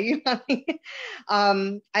yawning? Why are you yawning?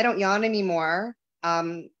 I don't yawn anymore.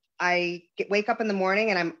 I wake up in the morning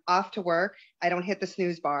and I'm off to work. I don't hit the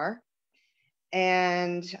snooze bar.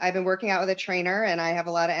 And I've been working out with a trainer and I have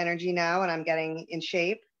a lot of energy now and I'm getting in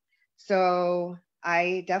shape. So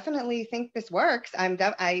I definitely think this works. I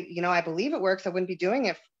believe it works. I wouldn't be doing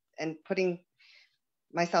it and putting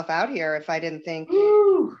myself out here if I didn't think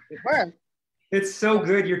it worked. It's so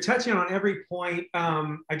good. You're touching on every point.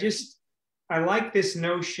 I like this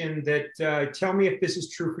notion that tell me if this is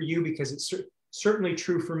true for you, because it's certainly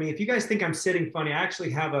true for me. If you guys think I'm sitting funny, I actually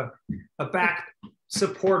have a back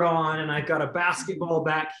support on and I've got a basketball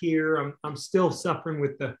back here. I'm still suffering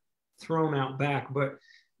with the thrown out back, but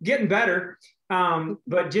getting better.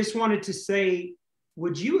 But just wanted to say,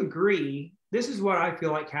 would you agree? This is what I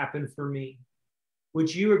feel like happened for me.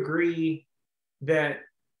 Would you agree that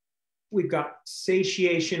we've got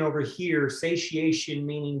satiation over here, satiation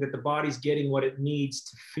meaning that the body's getting what it needs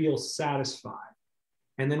to feel satisfied.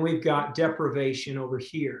 And then we've got deprivation over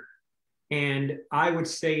here. And I would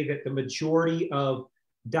say that the majority of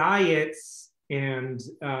diets and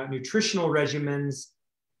nutritional regimens,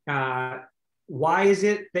 why is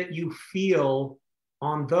it that you feel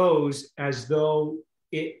on those as though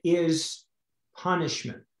it is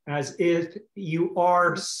punishment, as if you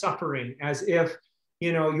are suffering, as if,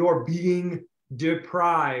 you're being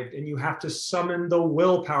deprived and you have to summon the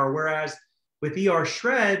willpower? Whereas with ER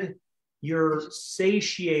Shred, you're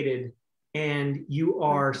satiated and you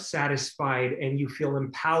are satisfied and you feel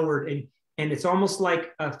empowered. And it's almost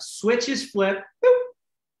like a switch is flipped, boop,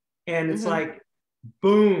 and it's like,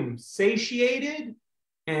 boom, satiated,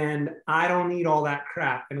 and I don't need all that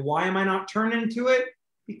crap. And why am I not turning to it?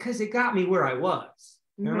 Because it got me where I was.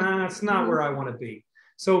 And that's not where I want to be.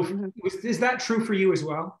 So is that true for you as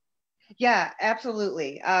well? Yeah,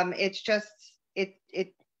 absolutely. It's just, it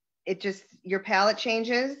just, your palate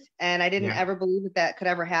changes. And I didn't ever believe that could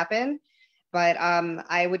ever happen. But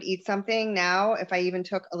I would eat something now if I even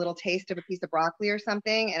took a little taste of a piece of broccoli or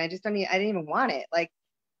something, and I didn't even want it. Like,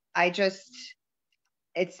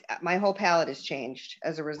 my whole palate has changed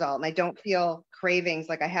as a result. And I don't feel cravings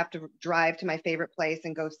like I have to drive to my favorite place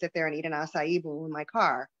and go sit there and eat an acai bowl in my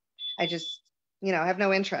car. I just, have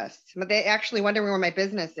no interest. But they actually wonder where my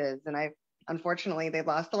business is. And unfortunately, they've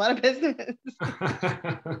lost a lot of business.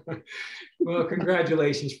 Well,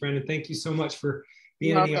 congratulations, friend. And thank you so much for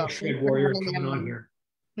being an ER Shred Warrior coming on here.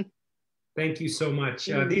 Thank you so much.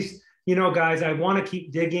 These, guys, I want to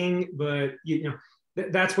keep digging, but,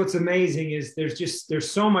 that's what's amazing is there's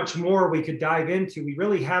so much more we could dive into. We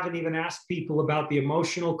really haven't even asked people about the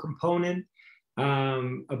emotional component,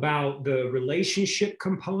 about the relationship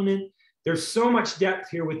component. There's so much depth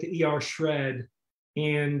here with the ER Shred,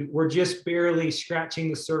 and we're just barely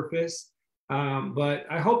scratching the surface. But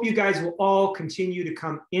I hope you guys will all continue to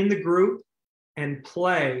come in the group and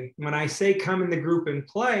play. When I say come in the group and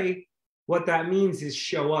play, what that means is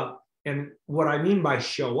show up. And what I mean by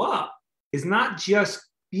show up is not just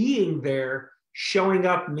being there. Showing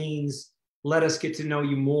up means let us get to know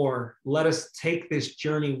you more. Let us take this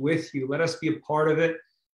journey with you. Let us be a part of it.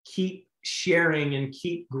 Keep sharing and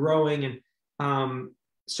keep growing. And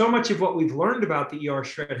so much of what we've learned about the ER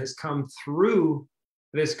Shred has come through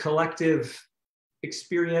this collective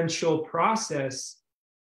experiential process.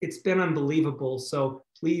 It's been unbelievable. So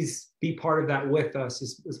please be part of that with us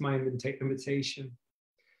is my invitation.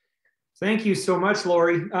 Thank you so much,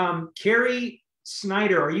 Lori. Carrie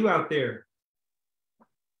Snyder, are you out there?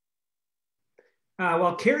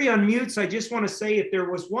 While Carrie unmutes, I just want to say if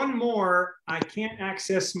there was one more, I can't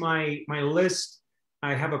access my list.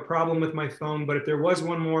 I have a problem with my phone, but if there was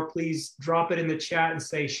one more, please drop it in the chat and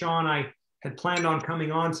say, Sean, I had planned on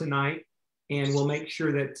coming on tonight, and we'll make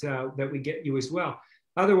sure that we get you as well.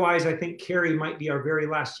 Otherwise, I think Carrie might be our very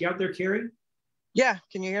last. You out there, Carrie? Yeah,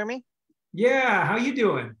 can you hear me? Yeah, how you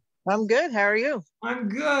doing? I'm good. How are you? I'm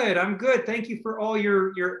good. I'm good. Thank you for all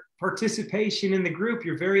your participation in the group.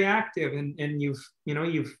 You're very active, and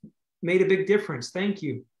you've made a big difference. Thank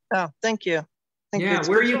you. Oh, thank you. Thank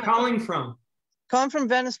you. Where are you calling from? Calling from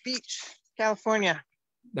Venice Beach, California.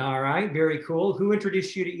 All right, very cool. Who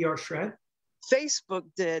introduced you to ER Shred? Facebook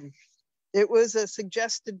did. It was a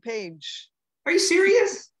suggested page. Are you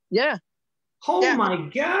serious? Yeah. Oh yeah. My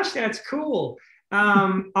gosh, that's cool.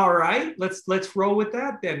 All right, let's roll with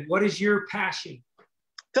that then. What is your passion?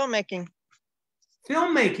 Filmmaking.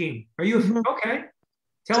 Filmmaking. Are you okay?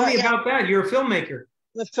 Tell me about that. You're a filmmaker.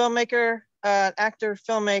 The filmmaker, actor,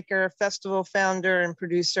 filmmaker, festival founder, and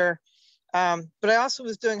producer. But I also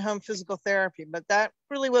was doing home physical therapy, but that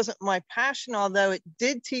really wasn't my passion, although it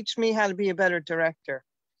did teach me how to be a better director.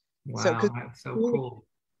 Wow, that's so cool.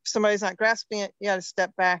 If somebody's not grasping it, you got to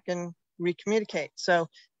step back and recommunicate. So,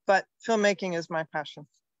 but filmmaking is my passion.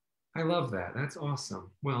 I love that. That's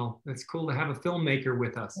awesome. Well, it's cool to have a filmmaker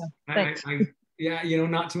with us. Yeah, yeah,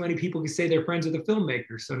 not too many people can say they're friends with a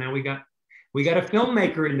filmmaker. So now we got a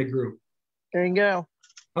filmmaker in the group. There you go.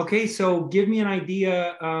 Okay, so give me an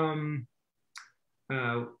idea.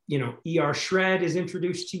 ER Shred is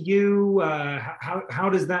introduced to you. How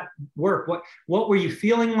does that work? What were you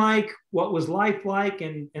feeling like? What was life like?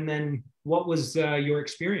 And then what was your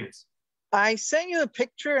experience? I sent you a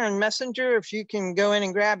picture on Messenger if you can go in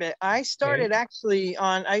and grab it. I started actually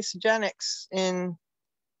on Isagenix in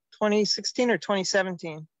 2016 or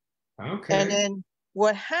 2017. Okay. And then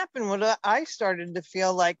what happened, what I started to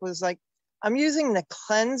feel like was like, I'm using the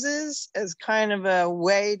cleanses as kind of a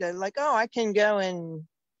way to like, oh, I can go and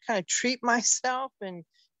kind of treat myself and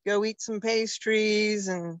go eat some pastries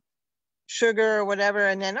and sugar or whatever.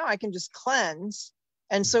 And then, I can just cleanse.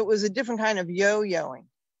 And so it was a different kind of yo-yoing.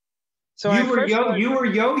 So you were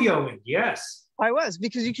yo-yoing, yes. I was,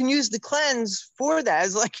 because you can use the cleanse for that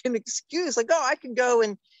as like an excuse, like, oh, I can go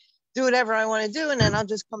and do whatever I want to do, and then I'll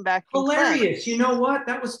just come back. Hilarious. You know what?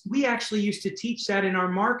 We actually used to teach that in our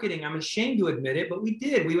marketing. I'm ashamed to admit it, but we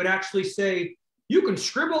did. We would actually say, you can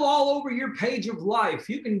scribble all over your page of life.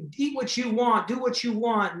 You can eat what you want, do what you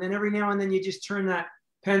want. And then every now and then you just turn that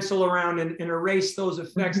pencil around and erase those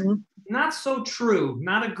effects. Mm-hmm. Not so true.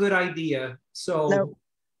 Not a good idea. So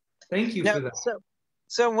thank you for that.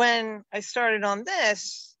 So when I started on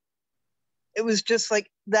this, it was just like,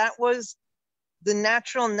 that was the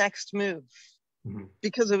natural next move,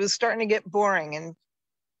 because it was starting to get boring. And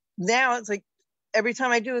now it's like, every time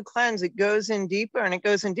I do a cleanse, it goes in deeper and it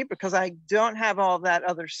goes in deeper, because I don't have all that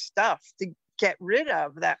other stuff to get rid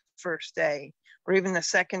of that first day or even the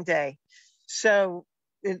second day. So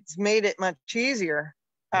it's made it much easier.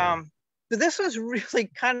 But this was really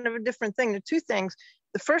kind of a different thing. The two things,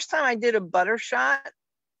 the first time I did a butter shot,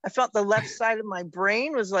 I felt the left side of my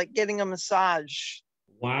brain was like getting a massage.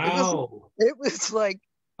 Wow. It was like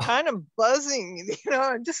kind of buzzing,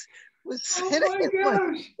 I just was sitting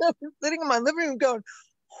in my living room going,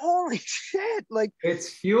 holy shit. Like, it's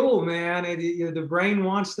fuel, man. The brain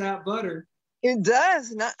wants that butter. It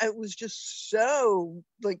does. It was just so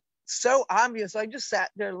obvious. I just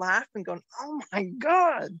sat there laughing going, oh my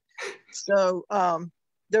God. So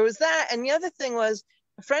there was that. And the other thing was,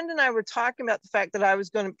 a friend and I were talking about the fact that I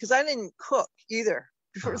was going to, because I didn't cook either.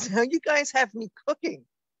 So you guys have me cooking.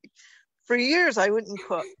 For years, I wouldn't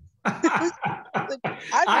cook.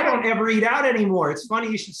 I don't ever eat out anymore. It's funny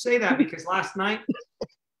you should say that, because last night,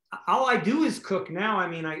 all I do is cook now. I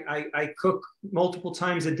mean, I cook multiple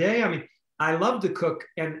times a day. I mean, I love to cook,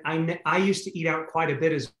 and I used to eat out quite a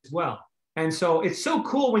bit as well. And so it's so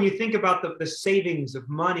cool when you think about the savings of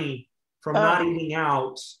money from not eating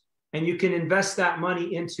out, and you can invest that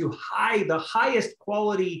money into the highest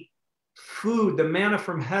quality food, the manna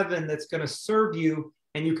from heaven that's going to serve you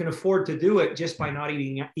and you can afford to do it just by not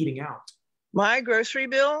eating out. My grocery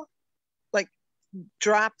bill, like,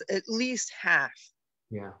 dropped at least half.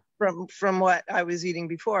 Yeah. From what I was eating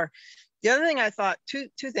before. The other thing I thought, two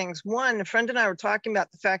things. One, a friend and I were talking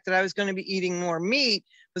about the fact that I was going to be eating more meat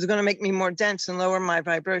was going to make me more dense and lower my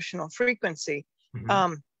vibrational frequency.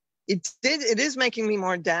 Mm-hmm. It is making me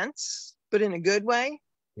more dense, but in a good way.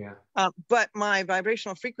 Yeah. But my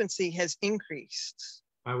vibrational frequency has increased.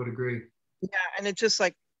 I would agree. Yeah. And it's just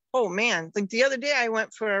like, oh man, like the other day I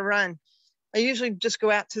went for a run. I usually just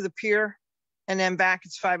go out to the pier and then back.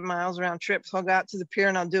 It's 5 miles round trip. So I'll go out to the pier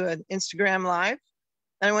and I'll do an Instagram live.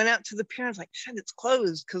 And I went out to the pier and I was like, shit, it's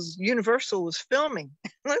closed because Universal was filming.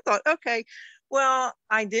 And I thought, okay, well,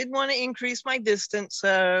 I did want to increase my distance.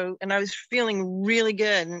 And I was feeling really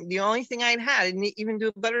good. And the only thing I didn't even do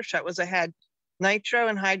a butter shot, was I had nitro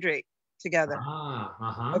and hydrate together.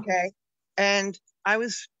 Okay. And I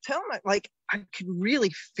was telling my, like, I could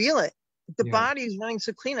really feel it. The body's running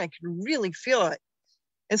so clean, I could really feel it.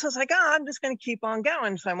 And so I was like, oh, I'm just going to keep on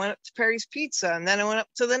going. So I went up to Perry's Pizza, and then I went up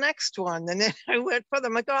to the next one. And then I went further.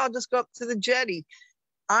 I'm like, oh, I'll just go up to the Jetty.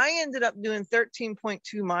 I ended up doing 13.2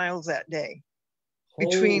 miles that day.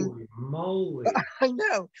 Holy moly. I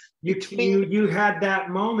know. You had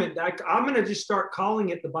that moment. I'm going to just start calling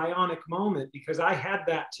it the bionic moment, because I had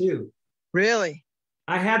that too. Really?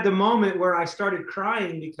 I had the moment where I started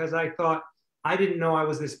crying because I thought, I didn't know I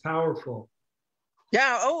was this powerful.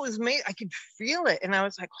 Yeah, oh, it was me. I could feel it. And I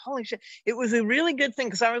was like, holy shit. It was a really good thing,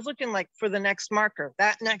 because I was looking like for the next marker,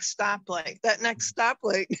 that next stoplight. And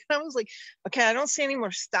I was like, okay, I don't see any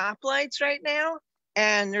more stoplights right now.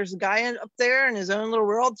 And there's a guy up there in his own little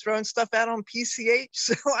world throwing stuff out on PCH.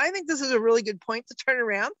 So I think this is a really good point to turn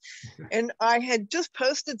around. And I had just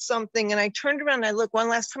posted something, and I turned around and I looked one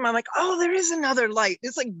last time. I'm like, oh, there is another light.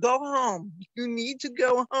 It's like, go home. You need to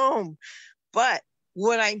go home. But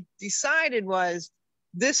what I decided was,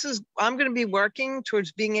 I'm going to be working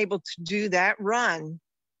towards being able to do that run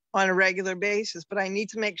on a regular basis, but I need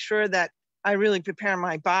to make sure that I really prepare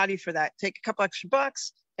my body for that. Take a couple extra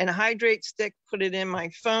bucks and a hydrate stick, put it in my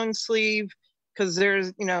phone sleeve, because there's,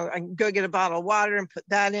 I can go get a bottle of water and put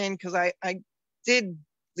that in, because I did,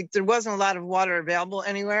 like, there wasn't a lot of water available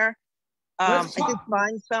anywhere. I did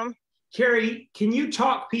find some. Carrie, can you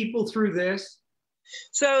talk people through this?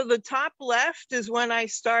 So the top left is when I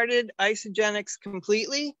started Isagenix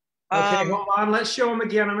completely. Okay, hold on. Let's show them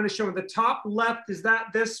again. I'm going to show them the top left. Is that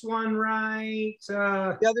this one, right?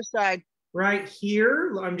 The other side. Right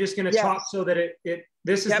here. I'm just going to talk so that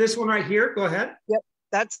this is this one right here. Go ahead. Yep.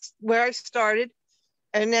 That's where I started.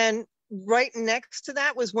 And then right next to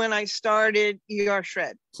that was when I started ER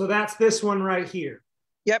Shred. So that's this one right here.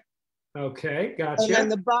 Yep. Okay. Gotcha. And then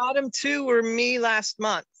the bottom two were me last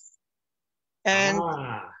month. And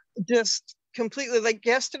just completely, like,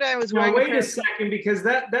 yesterday I was wearing. Wait a second, because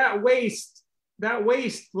that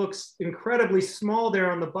waist looks incredibly small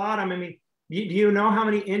there on the bottom. I mean, do you know how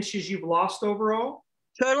many inches you've lost overall?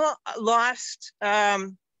 Total lost,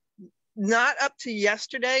 not up to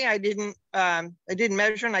yesterday. I didn't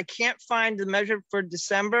measure, and I can't find the measure for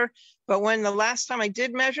December. But when the last time I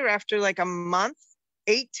did measure, after like a month,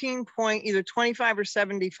 18 point either 25 or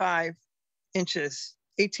 75 inches.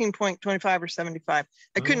 18.25 or 75.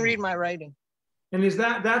 I couldn't read my writing. And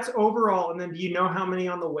that's overall? And then do you know how many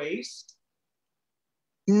on the waist?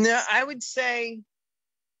 No, I would say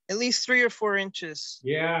at least 3 or 4 inches.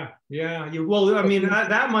 Yeah. Well, I mean,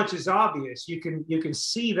 that much is obvious. You can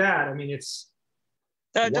see that. I mean, it's.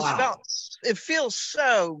 It feels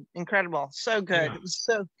so incredible, so good. Yeah. It was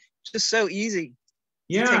just so easy.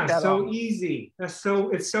 Yeah, so easy. It's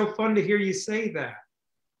so fun to hear you say that.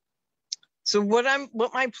 So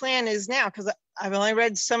what my plan is now, because I've only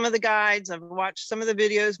read some of the guides, I've watched some of the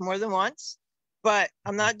videos more than once, but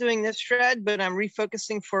I'm not doing this shred, but I'm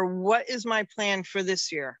refocusing for what is my plan for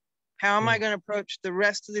this year? How am I going to approach the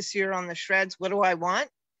rest of this year on the shreds? What do I want?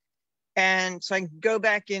 And so I can go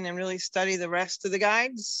back in and really study the rest of the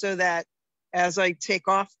guides, so that as I take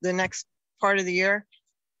off the next part of the year,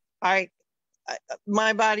 my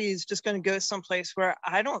body is just going to go someplace where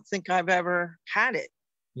I don't think I've ever had it.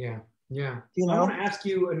 Yeah. I want to ask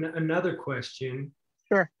you another question.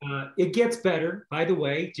 Sure. It gets better, by the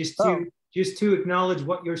way, just to acknowledge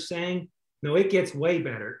what you're saying. No, it gets way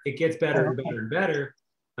better. It gets better and better and better.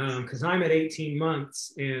 Because I'm at 18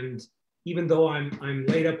 months, and even though I'm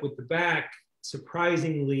laid up with the back,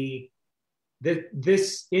 surprisingly,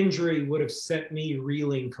 this injury would have set me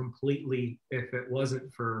reeling completely if it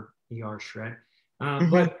wasn't for ER Shred.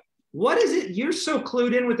 But what is it? You're so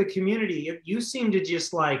clued in with the community. You seem to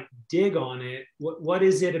just like dig on it. What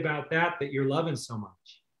is it about that you're loving so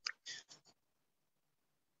much?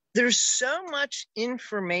 there's so much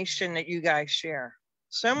information that you guys share,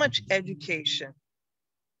 so much education.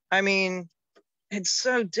 I mean, it's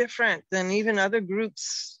so different than even other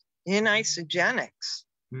groups in Isagenix.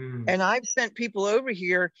 And I've sent people over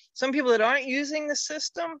here, some people that aren't using the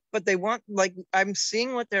system, but they want, like, I'm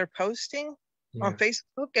seeing what they're posting on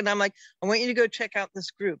Facebook, and I'm like, I want you to go check out this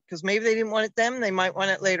group, because maybe they didn't want it then, they might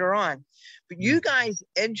want it later on. But you guys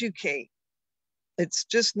educate. It's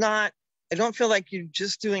just not, I don't feel like you're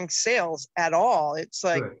just doing sales at all. It's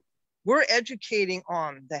like, we're educating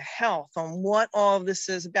on the health, on what all of this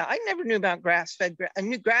is about. I never knew about grass-fed. I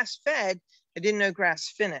knew grass-fed. I didn't know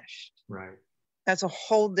grass-finished. Right. That's a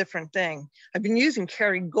whole different thing. I've been using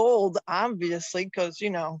Kerry Gold, obviously, because, you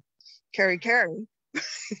know, Kerry.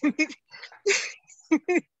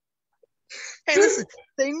 Hey, listen,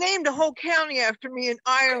 they named a whole county after me in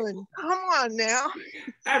Ireland. Come on now.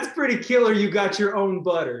 That's pretty killer. You got your own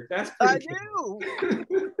butter. That's pretty I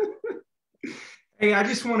do. Hey, I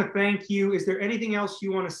just want to thank you. Is there anything else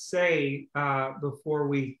you want to say before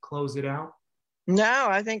we close it out? No,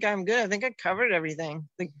 I think I'm good. I think I covered everything.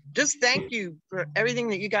 Like, just thank you for everything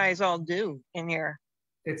that you guys all do in here.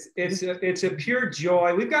 It's a pure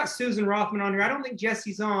joy. We've got Susan Rothman on here. I don't think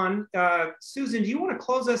Jesse's on. Susan, do you want to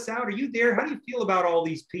close us out? Are you there? How do you feel about all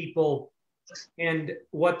these people and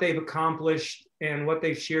what they've accomplished and what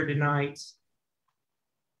they've shared tonight?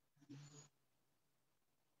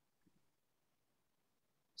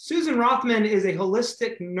 Susan Rothman is a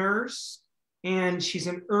holistic nurse, and she's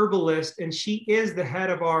an herbalist, and she is the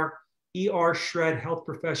head of our ER Shred Health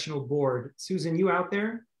Professional Board. Susan, you out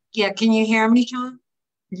there? Yeah, can you hear me, John?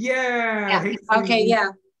 Yeah. Hey, okay, yeah.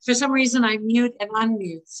 For some reason, I mute and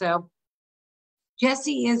unmute. So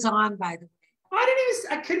Jesse is on, by the way.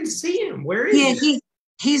 I couldn't see him. Where is he?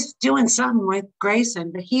 He's doing something with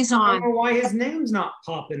Grayson, but he's on. I don't know why his name's not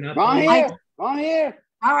popping up. Right here.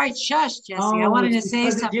 All right, shush, Jesse. I wanted to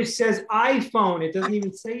say something. It just says iPhone. It doesn't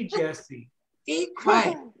even say Jesse. Be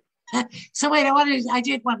quiet. So wait, I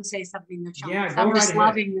did want to say something to Sean. Yeah, I'm just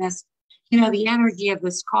loving this, the energy of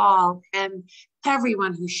this call and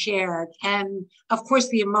everyone who shared. And of course,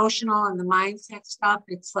 the emotional and the mindset stuff,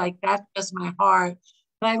 it's like, that does my heart.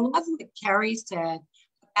 But I love what Carrie said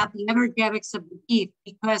about the energetics of the beef,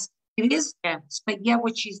 because it is dense, but yet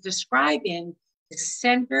what she's describing is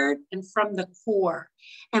centered and from the core.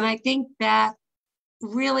 And I think that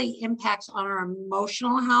really impacts on our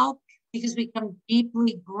emotional health, because we become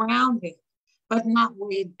deeply grounded, but not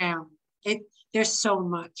weighed down. There's so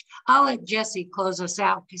much. I'll let Jesse close us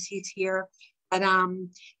out because he's here. But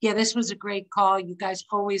yeah, this was a great call. You guys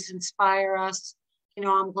always inspire us.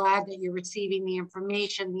 I'm glad that you're receiving the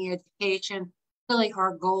information, the education. Really,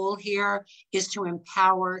 our goal here is to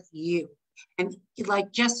empower you. And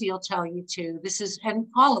like Jesse will tell you too, and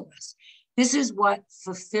all of us, this is what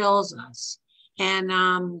fulfills us.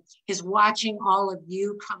 And is watching all of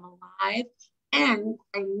you come alive. And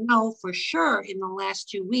I know for sure in the last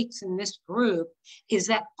 2 weeks in this group is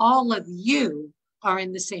that all of you are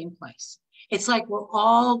in the same place. It's like we're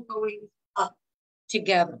all going up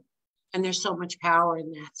together, and there's so much power in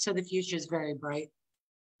that. So the future is very bright.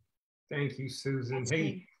 Thank you, Susan.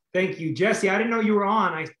 Hey, thank you, Jesse. I didn't know you were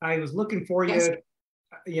on. I was looking for you.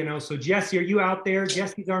 Yes. So Jesse, are you out there?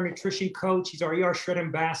 Jesse's our nutrition coach. He's our ER Shred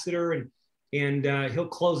ambassador, and he'll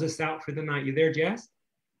close us out for the night. You there, Jess?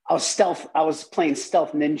 I was playing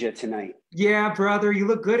stealth ninja tonight. Yeah, brother, you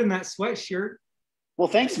look good in that sweatshirt. Well,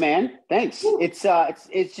 thanks, man. Thanks. Woo. It's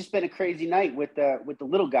just been a crazy night with the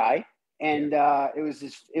little guy, and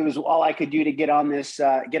it was all I could do to get on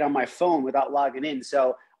my phone without logging in.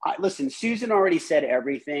 So listen, Susan already said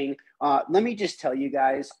everything. Let me just tell you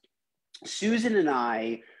guys, Susan and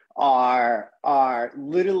I are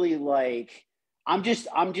literally like, I'm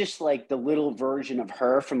just like the little version of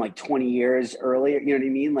her from like 20 years earlier. You know what I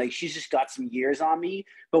mean? Like, she's just got some years on me.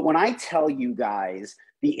 But when I tell you guys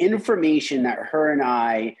the information that her and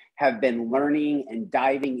I have been learning and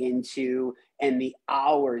diving into, and the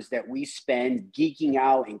hours that we spend geeking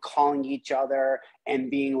out and calling each other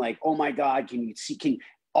and being like, oh my God,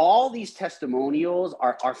 all these testimonials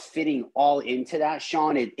are fitting all into that,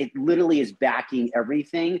 Sean. It literally is backing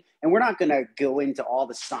everything. And we're not going to go into all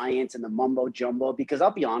the science and the mumbo jumbo, because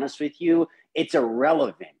I'll be honest with you, it's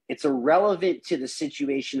irrelevant. It's irrelevant to the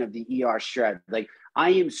situation of the ER Shred. Like,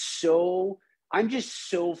 I'm just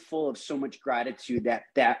so full of so much gratitude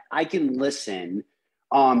that I can listen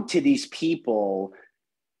to these people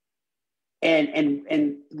and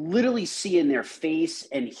literally see in their face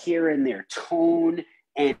and hear in their tone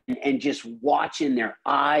and just watch in their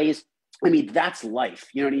eyes I mean, that's life.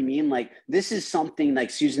 You know what I mean? Like, this is something,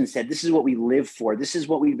 like Susan said, this is what we live for. This is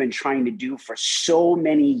what we've been trying to do for so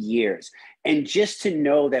many years. And just to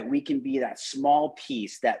know that we can be that small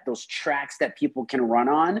piece, that those tracks that people can run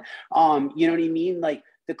on, you know what I mean? Like,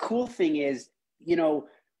 the cool thing is, you know,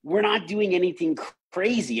 we're not doing anything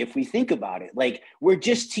crazy if we think about it. Like, we're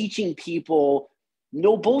just teaching people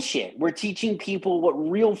no bullshit. We're teaching people what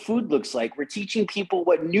real food looks like. We're teaching people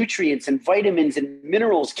what nutrients and vitamins and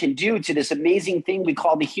minerals can do to this amazing thing we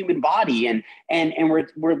call the human body. And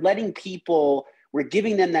we're letting people, we're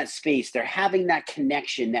giving them that space. They're having that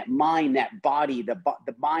connection, that mind, that body. The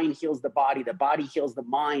mind heals the body heals the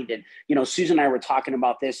mind. And, you know, Susan and I were talking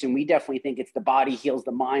about this, and we definitely think it's the body heals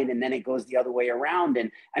the mind, and then it goes the other way around.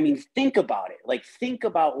 And I mean, think about it. Like, think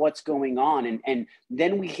about what's going on. And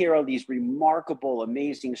then we hear all these remarkable,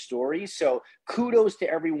 amazing stories. So kudos to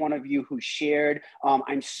every one of you who shared.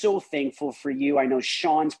 I'm so thankful for you. I know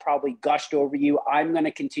Sean's probably gushed over you. I'm going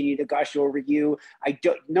to continue to gush over you.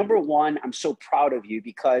 Number one, I'm so proud of you,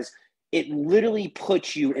 because it literally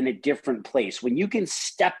puts you in a different place. When you can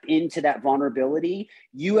step into that vulnerability,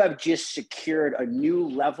 you have just secured a new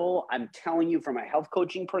level. I'm telling you, from a health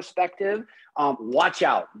coaching perspective, watch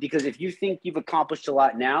out, because if you think you've accomplished a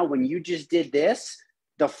lot now, when you just did this,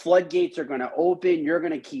 the floodgates are going to open. You're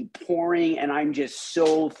going to keep pouring. And I'm just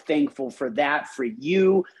so thankful for that, for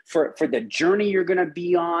you, for the journey you're going to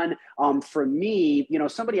be on. For me, you know,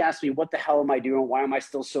 somebody asked me, what the hell am I doing? Why am I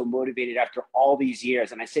still so motivated after all these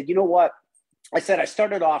years? And I said, you know what? I said, I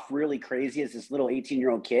started off really crazy as this little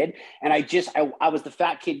 18-year-old kid. And I was the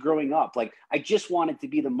fat kid growing up. Like, I just wanted to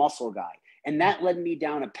be the muscle guy. And that led me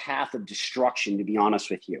down a path of destruction, to be honest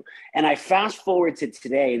with you. And I fast forward to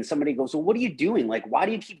today, and somebody goes, well, what are you doing? Like, why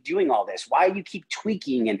do you keep doing all this? Why do you keep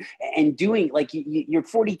tweaking and doing, like, you're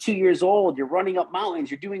 42 years old, you're running up mountains,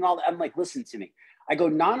 you're doing all that. I'm like, listen to me. I go,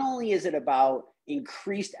 not only is it about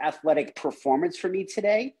increased athletic performance for me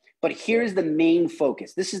today, but here's the main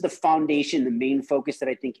focus. This is the foundation, the main focus that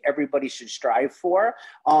I think everybody should strive for.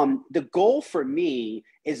 The goal for me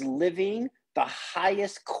is living the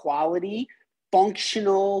highest quality,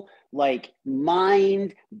 functional, like,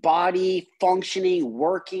 mind, body functioning,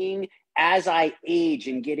 working as I age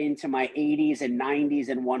and get into my 80s and 90s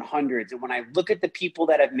and 100s. And when I look at the people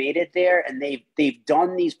that have made it there, and they've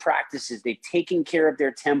done these practices, they've taken care of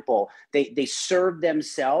their temple, they serve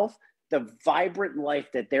themselves, the vibrant life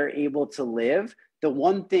that they're able to live. The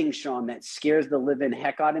one thing, Sean, that scares the living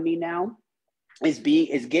heck out of me now is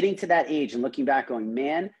getting to that age and looking back going,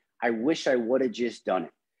 man, I wish I would have just done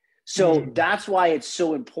it. So that's why it's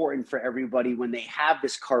so important for everybody, when they have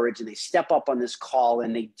this courage and they step up on this call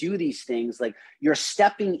and they do these things, like, you're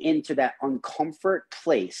stepping into that uncomfort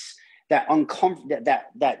place, that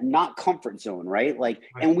not comfort zone, right? Like,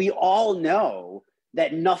 and we all know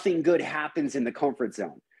that nothing good happens in the comfort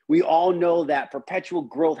zone. We all know that perpetual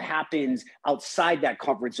growth happens outside that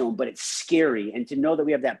comfort zone, but it's scary. And to know that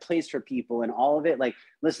we have that place for people and all of it, like,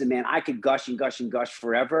 listen, man, I could gush and gush and gush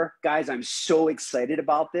forever. Guys, I'm so excited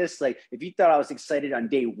about this. Like, if you thought I was excited on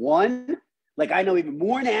day one, like, I know even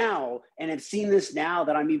more now, and have seen this now,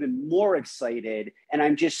 that I'm even more excited. And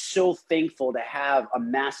I'm just so thankful to have a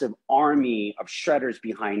massive army of shredders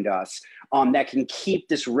behind us that can keep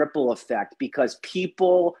this ripple effect, because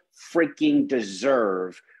people freaking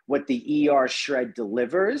deserve what the ER Shred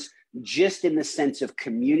delivers, just in the sense of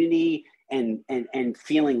community and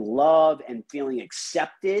feeling love and feeling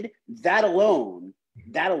accepted. That alone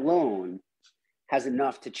has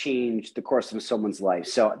enough to change the course of someone's life.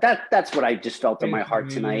 So that's what I just felt in my heart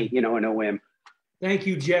tonight, you know, in a whim. Thank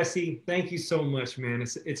you, Jesse. Thank you so much, man.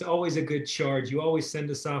 It's always a good charge. You always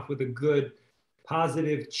send us off with a good,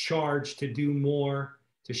 positive charge to do more,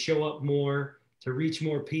 to show up more, to reach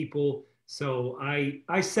more people. So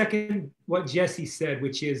I second what Jesse said,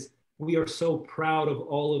 which is, we are so proud of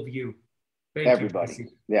all of you. Thank everybody. You,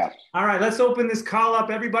 Jesse. Yeah. All right, let's open this call up.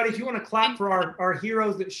 Everybody, if you want to clap for our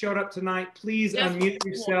heroes that showed up tonight, please unmute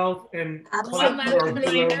yourself and clap for our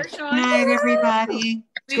heroes. Good night, everybody.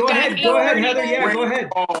 Go ahead, Heather. Yeah, go ahead.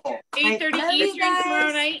 8:30 Eastern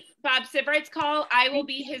tomorrow night, Bob Sivright's call. I will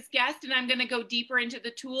be his guest, and I'm going to go deeper into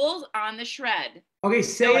the tools on the shred. Okay,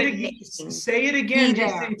 say it again,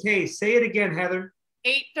 just in case. Say it again, Heather.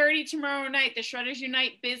 8:30 tomorrow night, the Shredders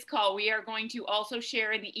Unite Biz Call. We are going to also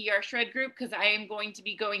share in the ER Shred group, because I am going to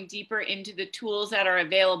be going deeper into the tools that are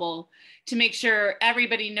available to make sure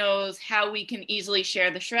everybody knows how we can easily share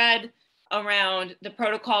the shred around the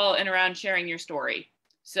protocol and around sharing your story.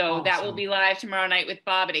 So awesome. That will be live tomorrow night with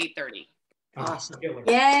Bob at 8:30. Awesome.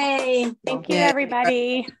 Yay. Thank you,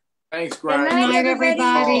 everybody. Thanks, Good Brian. night,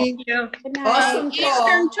 everybody. everybody. Good night. Awesome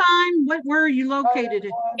Eastern time. Where are you located?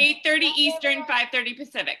 8:30 Eastern, 5:30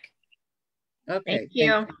 Pacific. Okay. Thank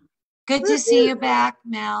you. Good to see you back,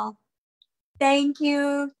 Mel. Thank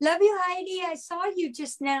you. Love you, Heidi. I saw you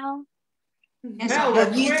just now. Yes, Mel, I-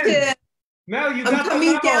 we're You twins. too. Mel, you I'm got the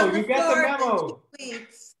coming down memo. to You got the Florida in memo. 2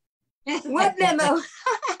 weeks. What memo?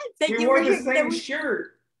 Thank We you wore for the your- same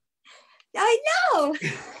shirt. I know.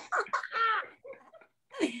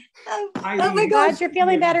 Oh Heidi, my Glad gosh. you're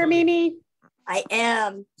feeling better, Mimi. I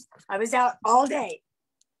am. I was out all day.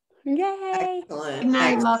 Yay. Good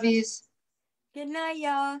night, lovies. Good night,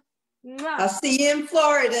 y'all. Mwah. I'll see you in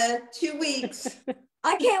Florida 2 weeks.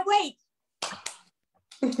 I can't wait.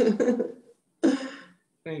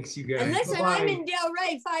 Thanks, you guys. And listen, Bye-bye. I'm in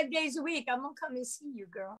Delray 5 days a week. I'm gonna come and see you,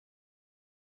 girl.